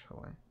sorry,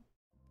 actually.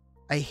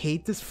 I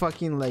hate this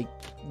fucking, like,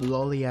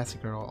 lolly-ass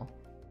girl.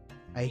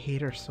 I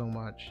hate her so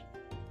much.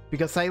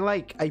 Because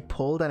I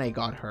pulled and I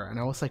got her, and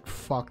I was like,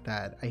 fuck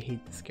that. I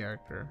hate this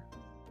character.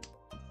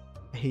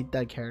 I hate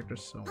that character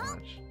so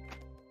much.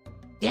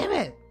 Damn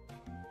it!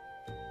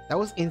 That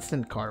was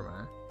instant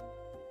karma.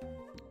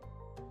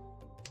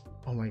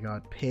 Oh my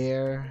god,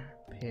 pair.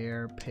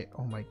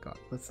 Oh my god,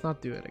 let's not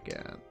do it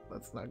again.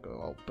 Let's not go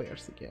all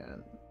pairs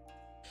again.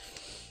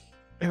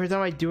 Every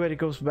time I do it, it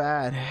goes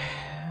bad.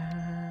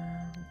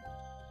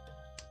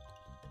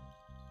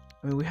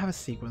 I mean, we have a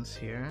sequence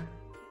here.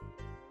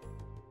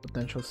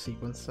 Potential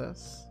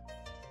sequences.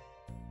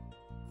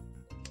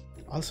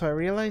 Also, I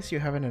realize you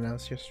haven't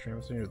announced your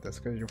streams on your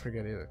Discord. You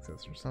forget it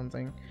exists or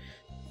something.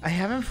 I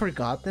haven't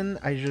forgotten.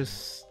 I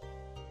just...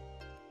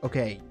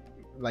 Okay,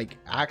 like,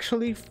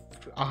 actually,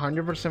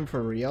 100%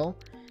 for real.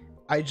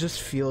 I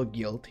just feel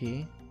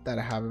guilty that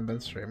I haven't been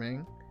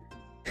streaming.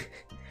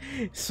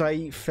 So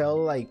I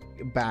felt like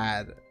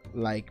bad,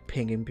 like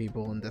pinging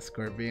people on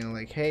Discord being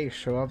like, hey,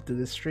 show up to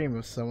this stream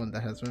of someone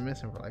that has been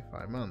missing for like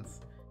 5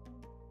 months.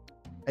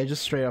 I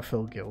just straight up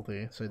feel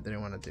guilty, so I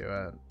didn't want to do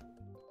it.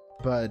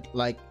 But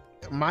like,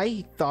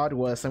 my thought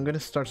was I'm gonna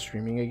start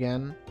streaming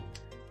again,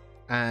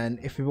 and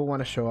if people want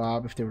to show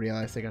up, if they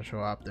realize they can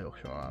show up, they'll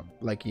show up.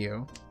 Like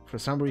you, for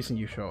some reason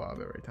you show up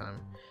every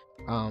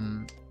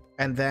time.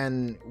 And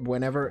then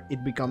whenever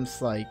it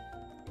becomes like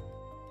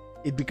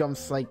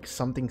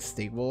something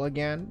stable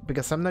again,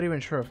 because I'm not even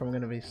sure if I'm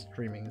gonna be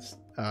streaming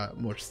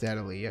more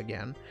steadily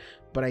again,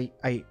 but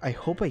I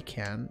hope I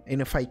can,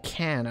 and if I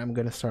can, I'm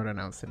gonna start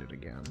announcing it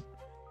again.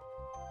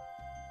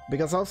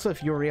 Because also,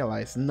 if you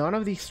realize, none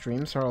of these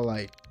streams are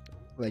like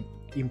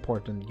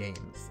important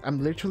games. I'm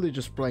literally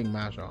just playing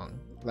Mahjong.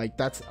 Like,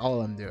 that's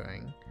all I'm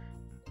doing.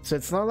 So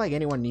it's not like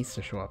anyone needs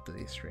to show up to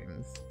these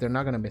streams. They're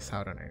not gonna miss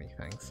out on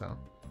anything, so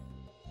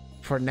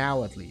for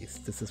now at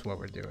least, this is what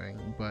we're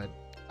doing. But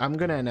I'm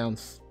gonna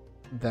announce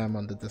them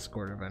on the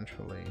Discord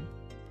eventually.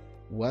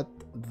 What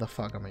the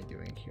fuck am I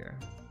doing here?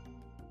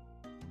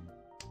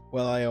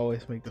 Well, I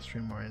always make the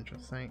stream more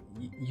interesting.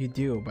 You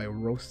do, by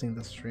roasting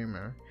the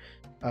streamer.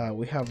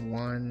 We have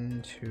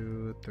 1,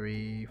 2,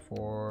 3,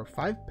 4,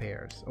 5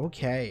 pairs.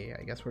 Okay,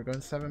 I guess we're going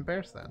 7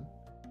 pairs then.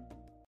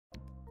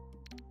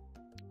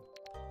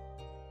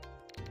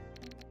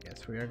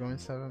 Yes, we are going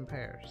 7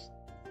 pairs.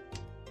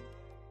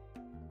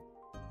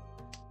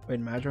 Wait,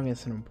 Mahjong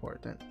isn't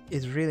important.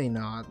 It's really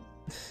not.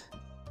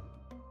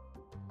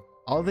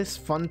 All these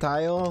fun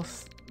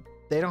tiles,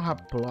 they don't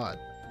have blood.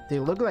 They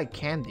look like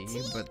candy,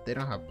 but they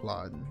don't have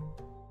blood.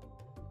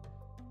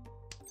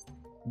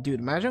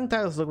 Dude, Mahjong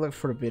tiles look like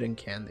forbidden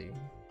candy.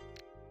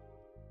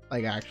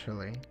 Like,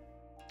 actually.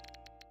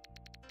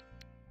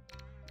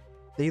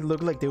 They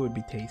look like they would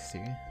be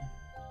tasty.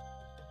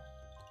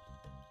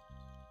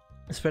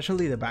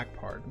 Especially the back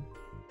part.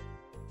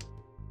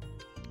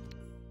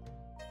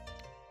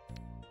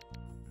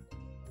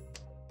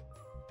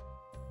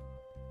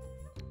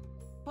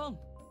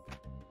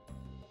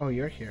 Oh,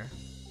 you're here.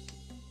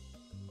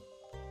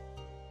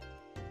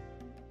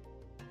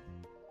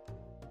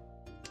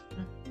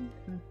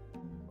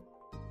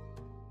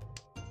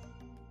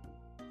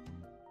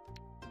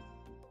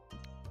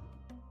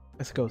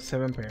 Let's go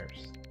 7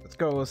 pairs. Let's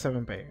go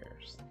 7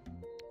 pairs.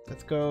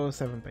 Let's go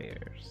 7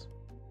 pairs.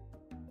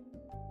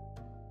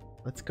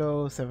 Let's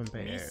go 7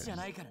 pairs.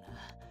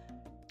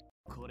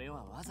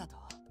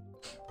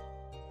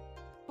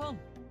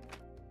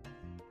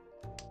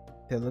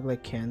 They look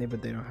like candy,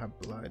 but they don't have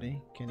blood.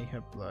 Candy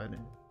have blood.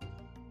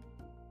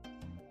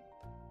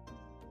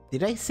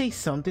 Did I say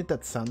something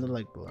that sounded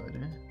like blood?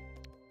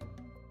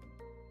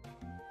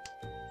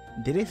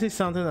 Did I say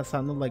something that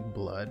sounded like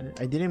blood?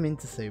 I didn't mean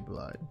to say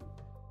blood.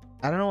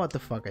 I don't know what the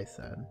fuck I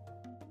said.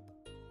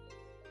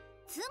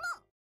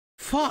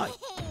 Fuck!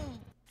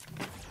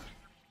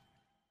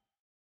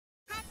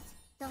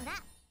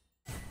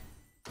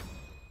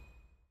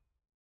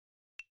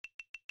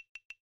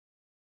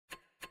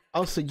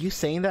 Also, you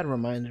saying that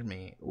reminded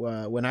me.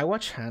 When I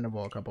watched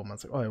Hannibal a couple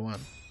months ago. Oh, I won.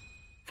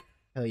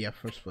 Hell yeah,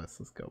 first place.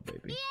 Let's go,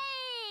 baby.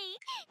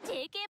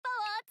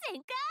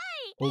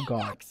 Oh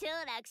god.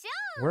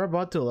 We're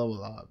about to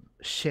level up.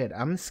 Shit,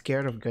 I'm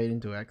scared of getting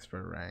to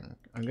expert rank.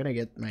 I'm gonna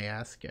get my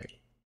ass kicked.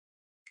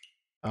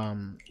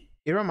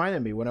 It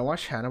reminded me when I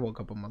watched Hannibal a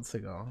couple months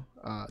ago,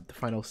 the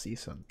final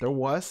season. There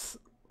was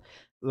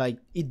like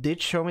it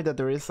did show me that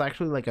there is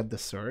actually like a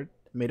dessert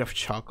made of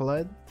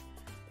chocolate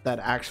that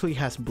actually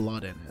has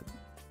blood in it.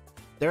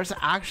 There's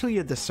actually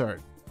a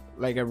dessert,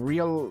 like a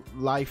real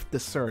life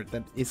dessert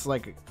that is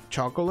like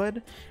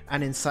chocolate,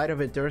 and inside of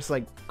it there's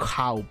like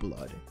cow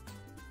blood.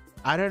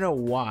 I don't know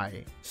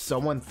why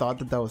someone thought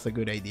that that was a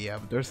good idea,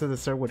 but there's a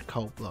dessert with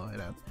cow blood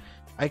in it.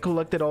 I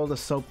collected all the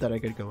soap that I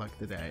could collect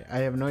today. I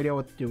have no idea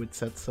what to do with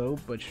said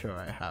soap, but sure,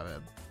 I have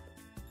it.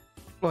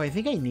 Oh, I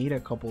think I need a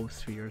couple of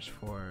spheres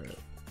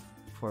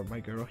for my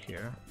girl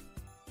here.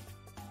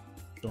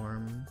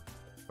 Storm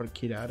for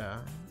Kirara.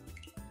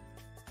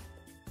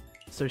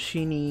 So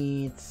she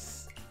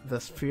needs the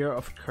sphere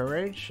of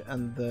courage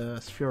and the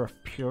sphere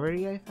of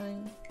purity, I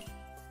think.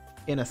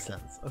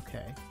 Innocence,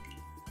 okay.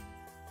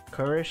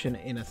 Courage and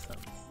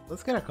innocence.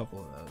 Let's get a couple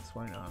of those.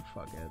 Why not?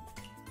 Fuck it.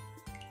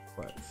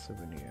 What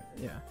souvenir?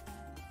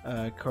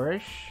 Yeah.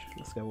 Courage.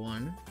 Let's get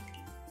one.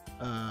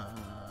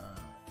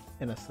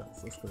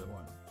 Innocence. Let's get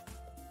one.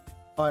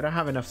 Oh, I don't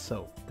have enough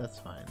soap. That's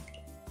fine.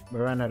 We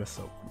ran out of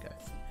soap,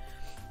 guys.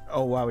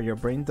 Oh wow, your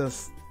brain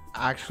does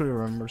actually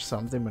remember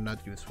something but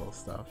not useful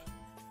stuff.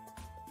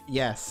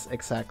 Yes,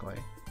 exactly.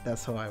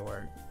 That's how I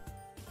work.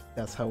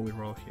 That's how we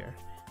roll here.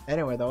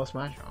 Anyway, that was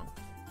Mahjong.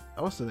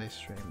 That was today's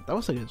stream. That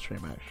was a good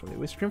stream, actually.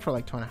 We streamed for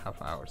like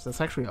 2.5 hours.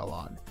 That's actually a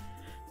lot.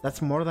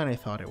 That's more than I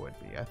thought it would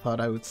be. I thought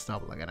I would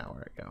stop like an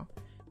hour ago.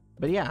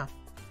 But yeah,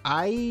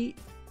 I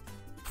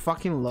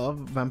fucking love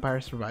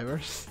Vampire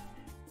Survivors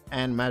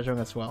and Mahjong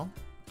as well.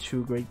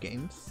 Two great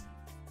games.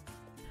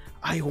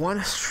 I want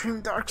to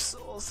stream Dark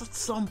Souls at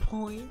some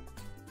point.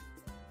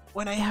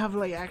 When I have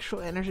like actual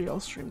energy, I'll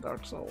stream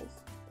Dark Souls.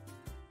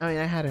 I mean,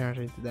 I had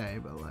energy today,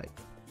 but like,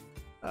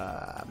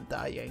 I'm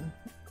dying.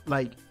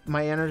 Like,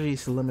 my energy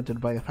is limited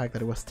by the fact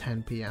that it was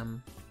 10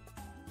 p.m.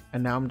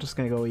 And now I'm just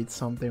gonna go eat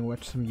something,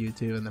 watch some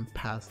YouTube, and then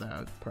pass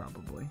out,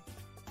 probably.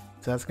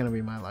 So that's gonna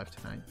be my life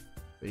tonight.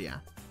 But yeah.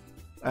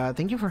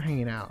 Thank you for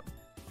hanging out.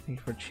 Thank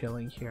you for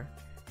chilling here.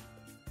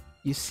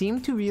 You seem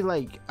to be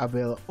like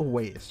available. Oh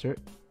wait, is there?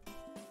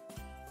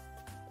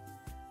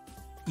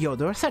 Yo,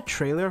 there's a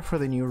trailer for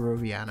the new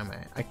RWBY anime.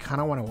 I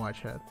kinda wanna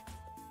watch it.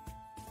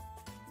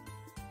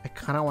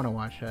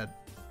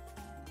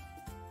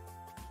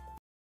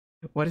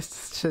 What is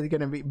this shit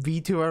gonna be?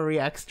 Vtuber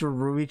reacts to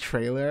RWBY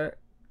trailer?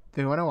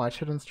 Do you wanna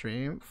watch it on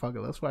stream? Fuck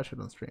it, let's watch it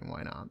on stream,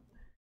 why not?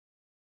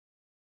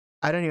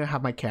 I don't even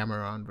have my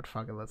camera on, but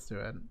fuck it, let's do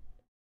it.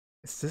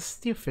 Is this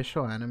the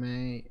official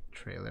anime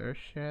trailer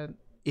shit?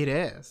 It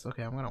is.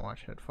 Okay, I'm gonna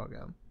watch it, fuck it.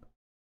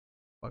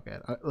 Fuck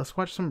it. Let's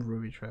watch some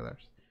RWBY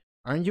trailers.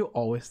 Aren't you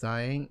always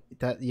dying?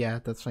 Yeah,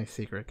 that's my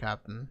secret,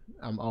 Captain.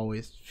 I'm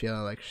always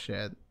feeling like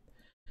shit.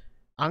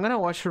 I'm gonna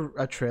watch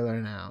a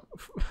trailer now.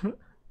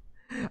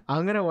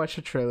 I'm gonna watch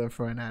a trailer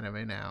for an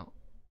anime now.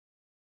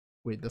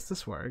 Wait, does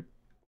this work?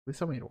 Please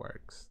tell me it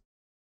works.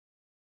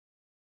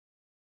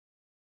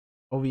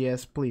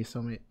 OBS, please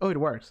tell me. Oh, it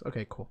works.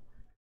 Okay, cool.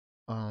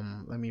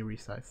 Let me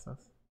resize this.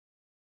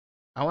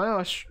 I'm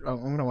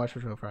gonna watch a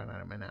trailer for an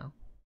anime now.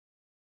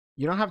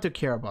 You don't have to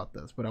care about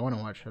this, but I want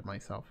to watch it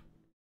myself.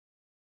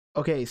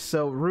 Okay,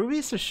 so RWBY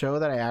is a show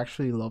that I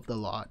actually loved a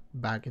lot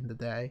back in the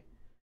day.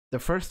 The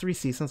first 3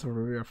 seasons of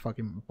RWBY are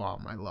fucking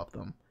bomb. I love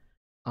them.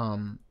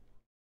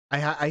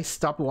 I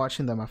stopped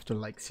watching them after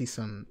like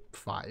season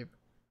 5.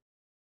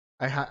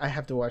 I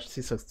have to watch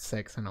season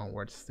 6 and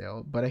onwards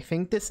still. But I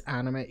think this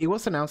anime, it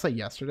was announced like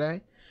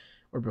yesterday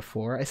or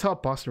before. I saw a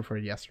poster for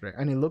it yesterday,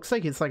 and it looks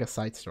like it's like a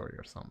side story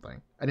or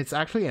something. And it's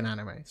actually an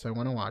anime, so I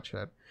want to watch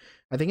it.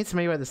 I think it's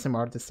made by the same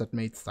artist that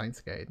made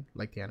Steins Gate,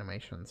 like the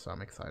animation, so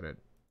I'm excited.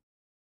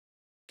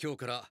 今日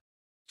から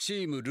チ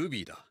ーム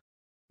RWBY だ。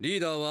リ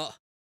ーダーは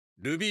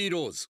RWBY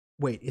Rose.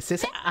 Wait, is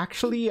this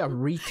actually a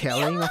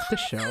retelling of the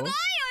show?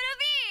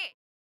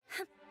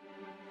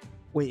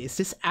 Wait, is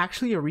this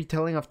actually a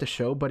retelling of the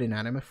show but in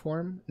anime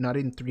form, not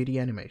in 3D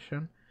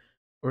animation?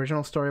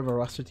 Original story of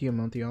Arostity and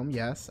Montiom,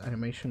 yes.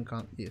 Animation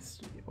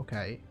yes,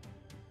 okay.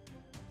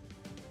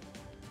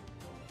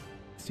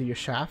 Studio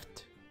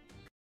Shaft.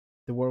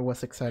 The world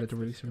was excited to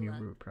release a new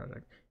RWBY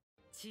project.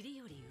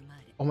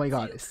 Oh my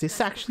god, is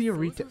this actually a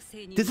retell?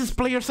 This is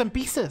Players and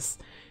Pieces!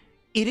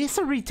 It is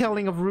a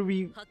retelling of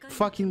RWBY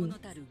fucking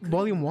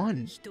Volume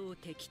 1.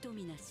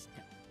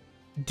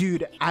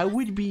 Dude, I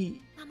would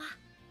be...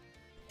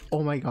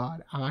 Oh my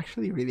god, I'm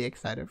actually really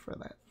excited for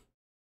that.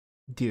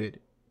 Dude,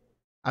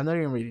 I'm not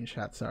even reading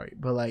chat, sorry.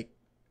 But like,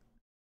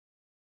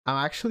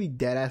 I'm actually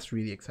deadass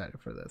really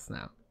excited for this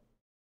now.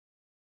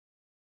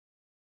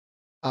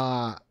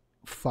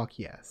 Fuck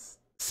yes.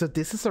 So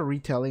this is a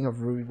retelling of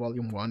RWBY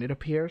Volume 1, it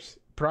appears.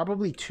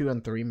 Probably 2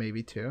 and 3,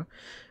 maybe 2.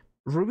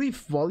 RWBY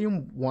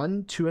Volume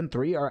 1, 2, and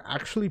 3 are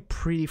actually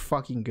pretty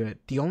fucking good.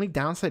 The only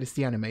downside is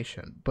the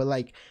animation. But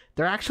like,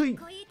 they're actually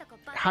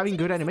having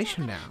good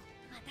animation now.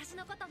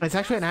 It's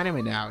actually an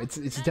anime now.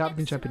 It's dubbed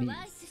in Japanese.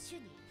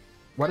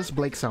 What does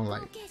Blake sound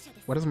like?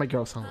 What does my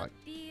girl sound like?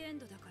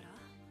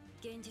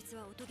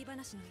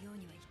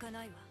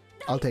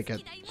 I'll take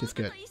it. She's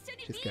good.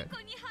 She's good.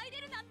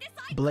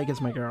 Blake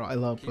is my girl. I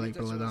love Blake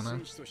Belladonna.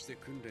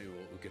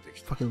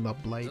 Fucking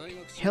love Blake.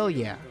 Hell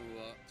yeah.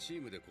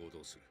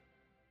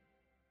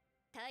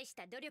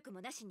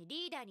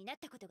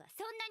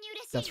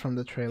 That's from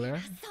the trailer.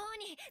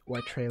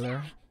 White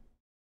trailer.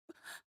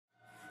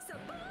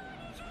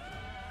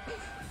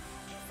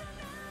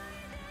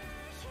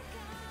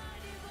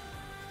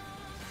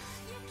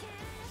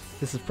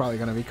 This is probably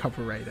gonna be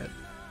copyrighted.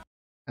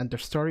 And their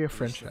story of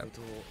friendship.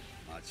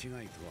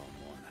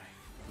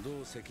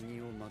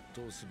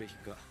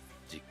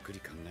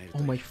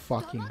 Oh my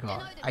fucking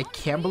god. I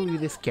can't believe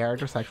these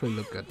characters actually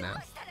look good now.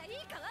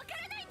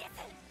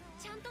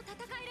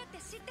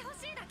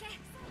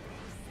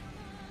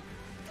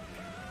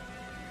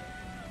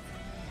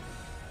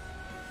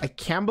 I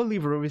can't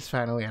believe RWBY's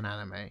finally an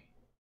anime.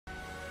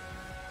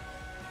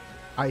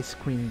 Ice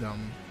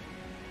Queendom.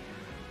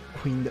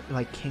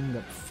 Like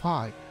Kingdom.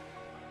 Fuck.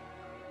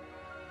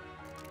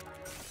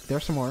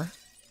 There's some more.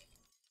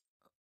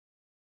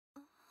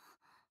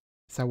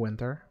 Is that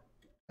winter?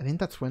 I think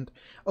that's winter.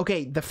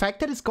 Okay, the fact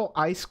that it's called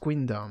Ice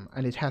Queendom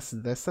and it has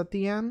this at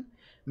the end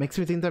makes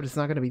me think that it's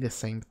not going to be the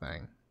same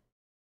thing.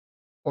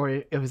 Or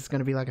if it's going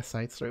to be like a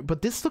side story.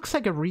 But this looks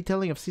like a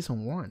retelling of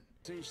season 1.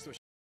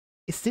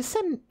 Is this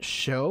a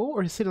show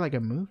or is it like a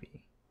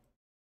movie?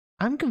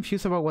 I'm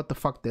confused about what the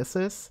fuck this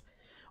is.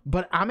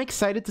 But I'm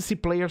excited to see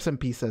Players and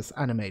Pieces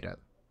animated.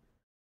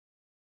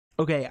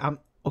 Okay,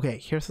 okay,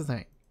 here's the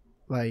thing.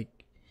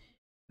 Like,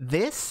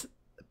 this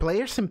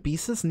Players and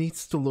Pieces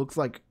needs to look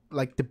like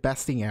the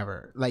best thing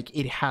ever. Like,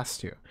 it has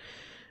to.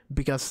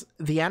 Because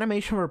the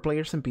animation for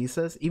Players and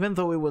Pieces, even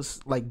though it was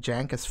like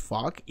jank as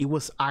fuck, it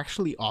was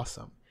actually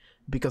awesome.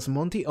 Because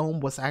Monty Ohm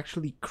was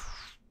actually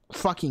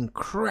fucking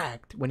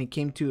cracked when it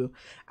came to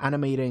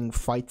animating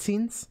fight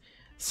scenes.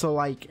 So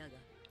like,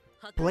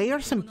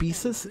 Players and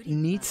Pieces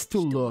needs to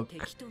look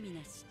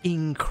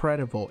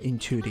incredible in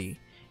 2D.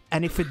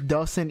 And if it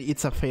doesn't,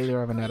 it's a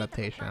failure of an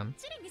adaptation.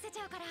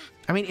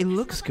 I mean, it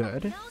looks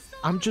good.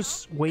 I'm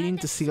just waiting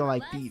to see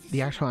like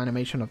the actual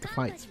animation of the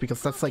fights,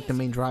 because that's like the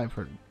main drive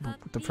for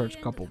the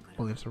first couple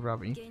Players of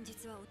RWBY.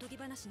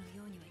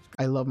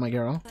 I love my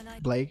girl,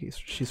 Blake.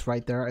 She's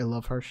right there. I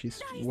love her.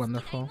 She's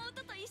wonderful.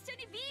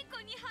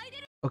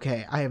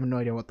 Okay, I have no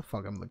idea what the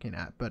fuck I'm looking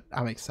at, but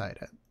I'm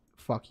excited.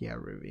 Fuck yeah,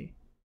 RWBY.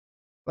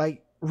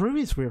 Like,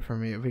 RWBY's weird for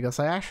me because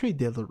I actually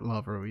did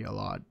love RWBY a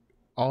lot.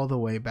 All the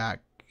way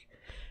back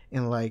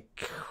in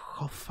like,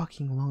 how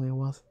fucking long it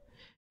was.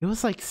 It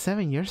was like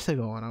 7 years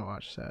ago when I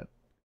watched that.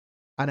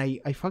 And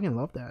I fucking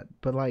love that.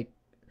 But like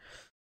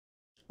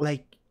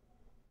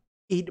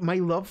my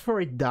love for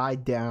it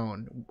died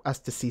down as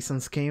the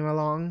seasons came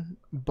along.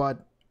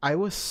 But I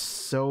was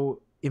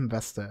so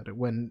invested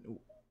when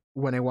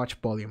I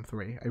watched Volume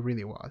 3. I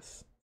really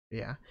was.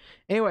 Yeah.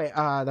 Anyway,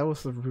 that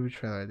was the RWBY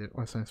trailer. I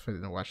wasn't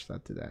expecting to watch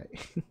that today.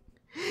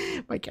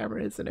 My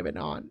camera isn't even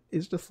on.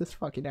 It's just this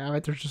fucking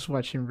amateur just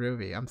watching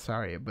RWBY. I'm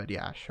sorry, but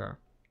yeah, sure.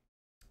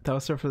 That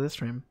was it for this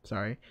stream.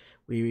 Sorry.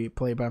 We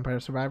play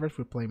Vampire Survivors,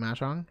 we play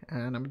Mahjong,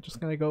 and I'm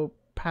just gonna go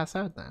pass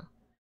out now.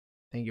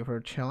 Thank you for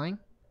chilling.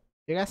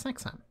 See you guys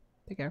next time.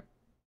 Take care.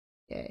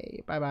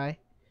 Yay, bye bye.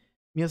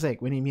 Music,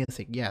 we need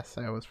music. Yes,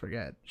 I always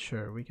forget.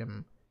 Sure, we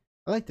can.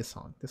 I like this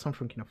song. This song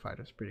from King of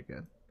Fighters is pretty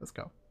good. Let's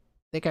go.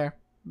 Take care.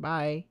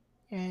 Bye.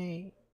 Yay.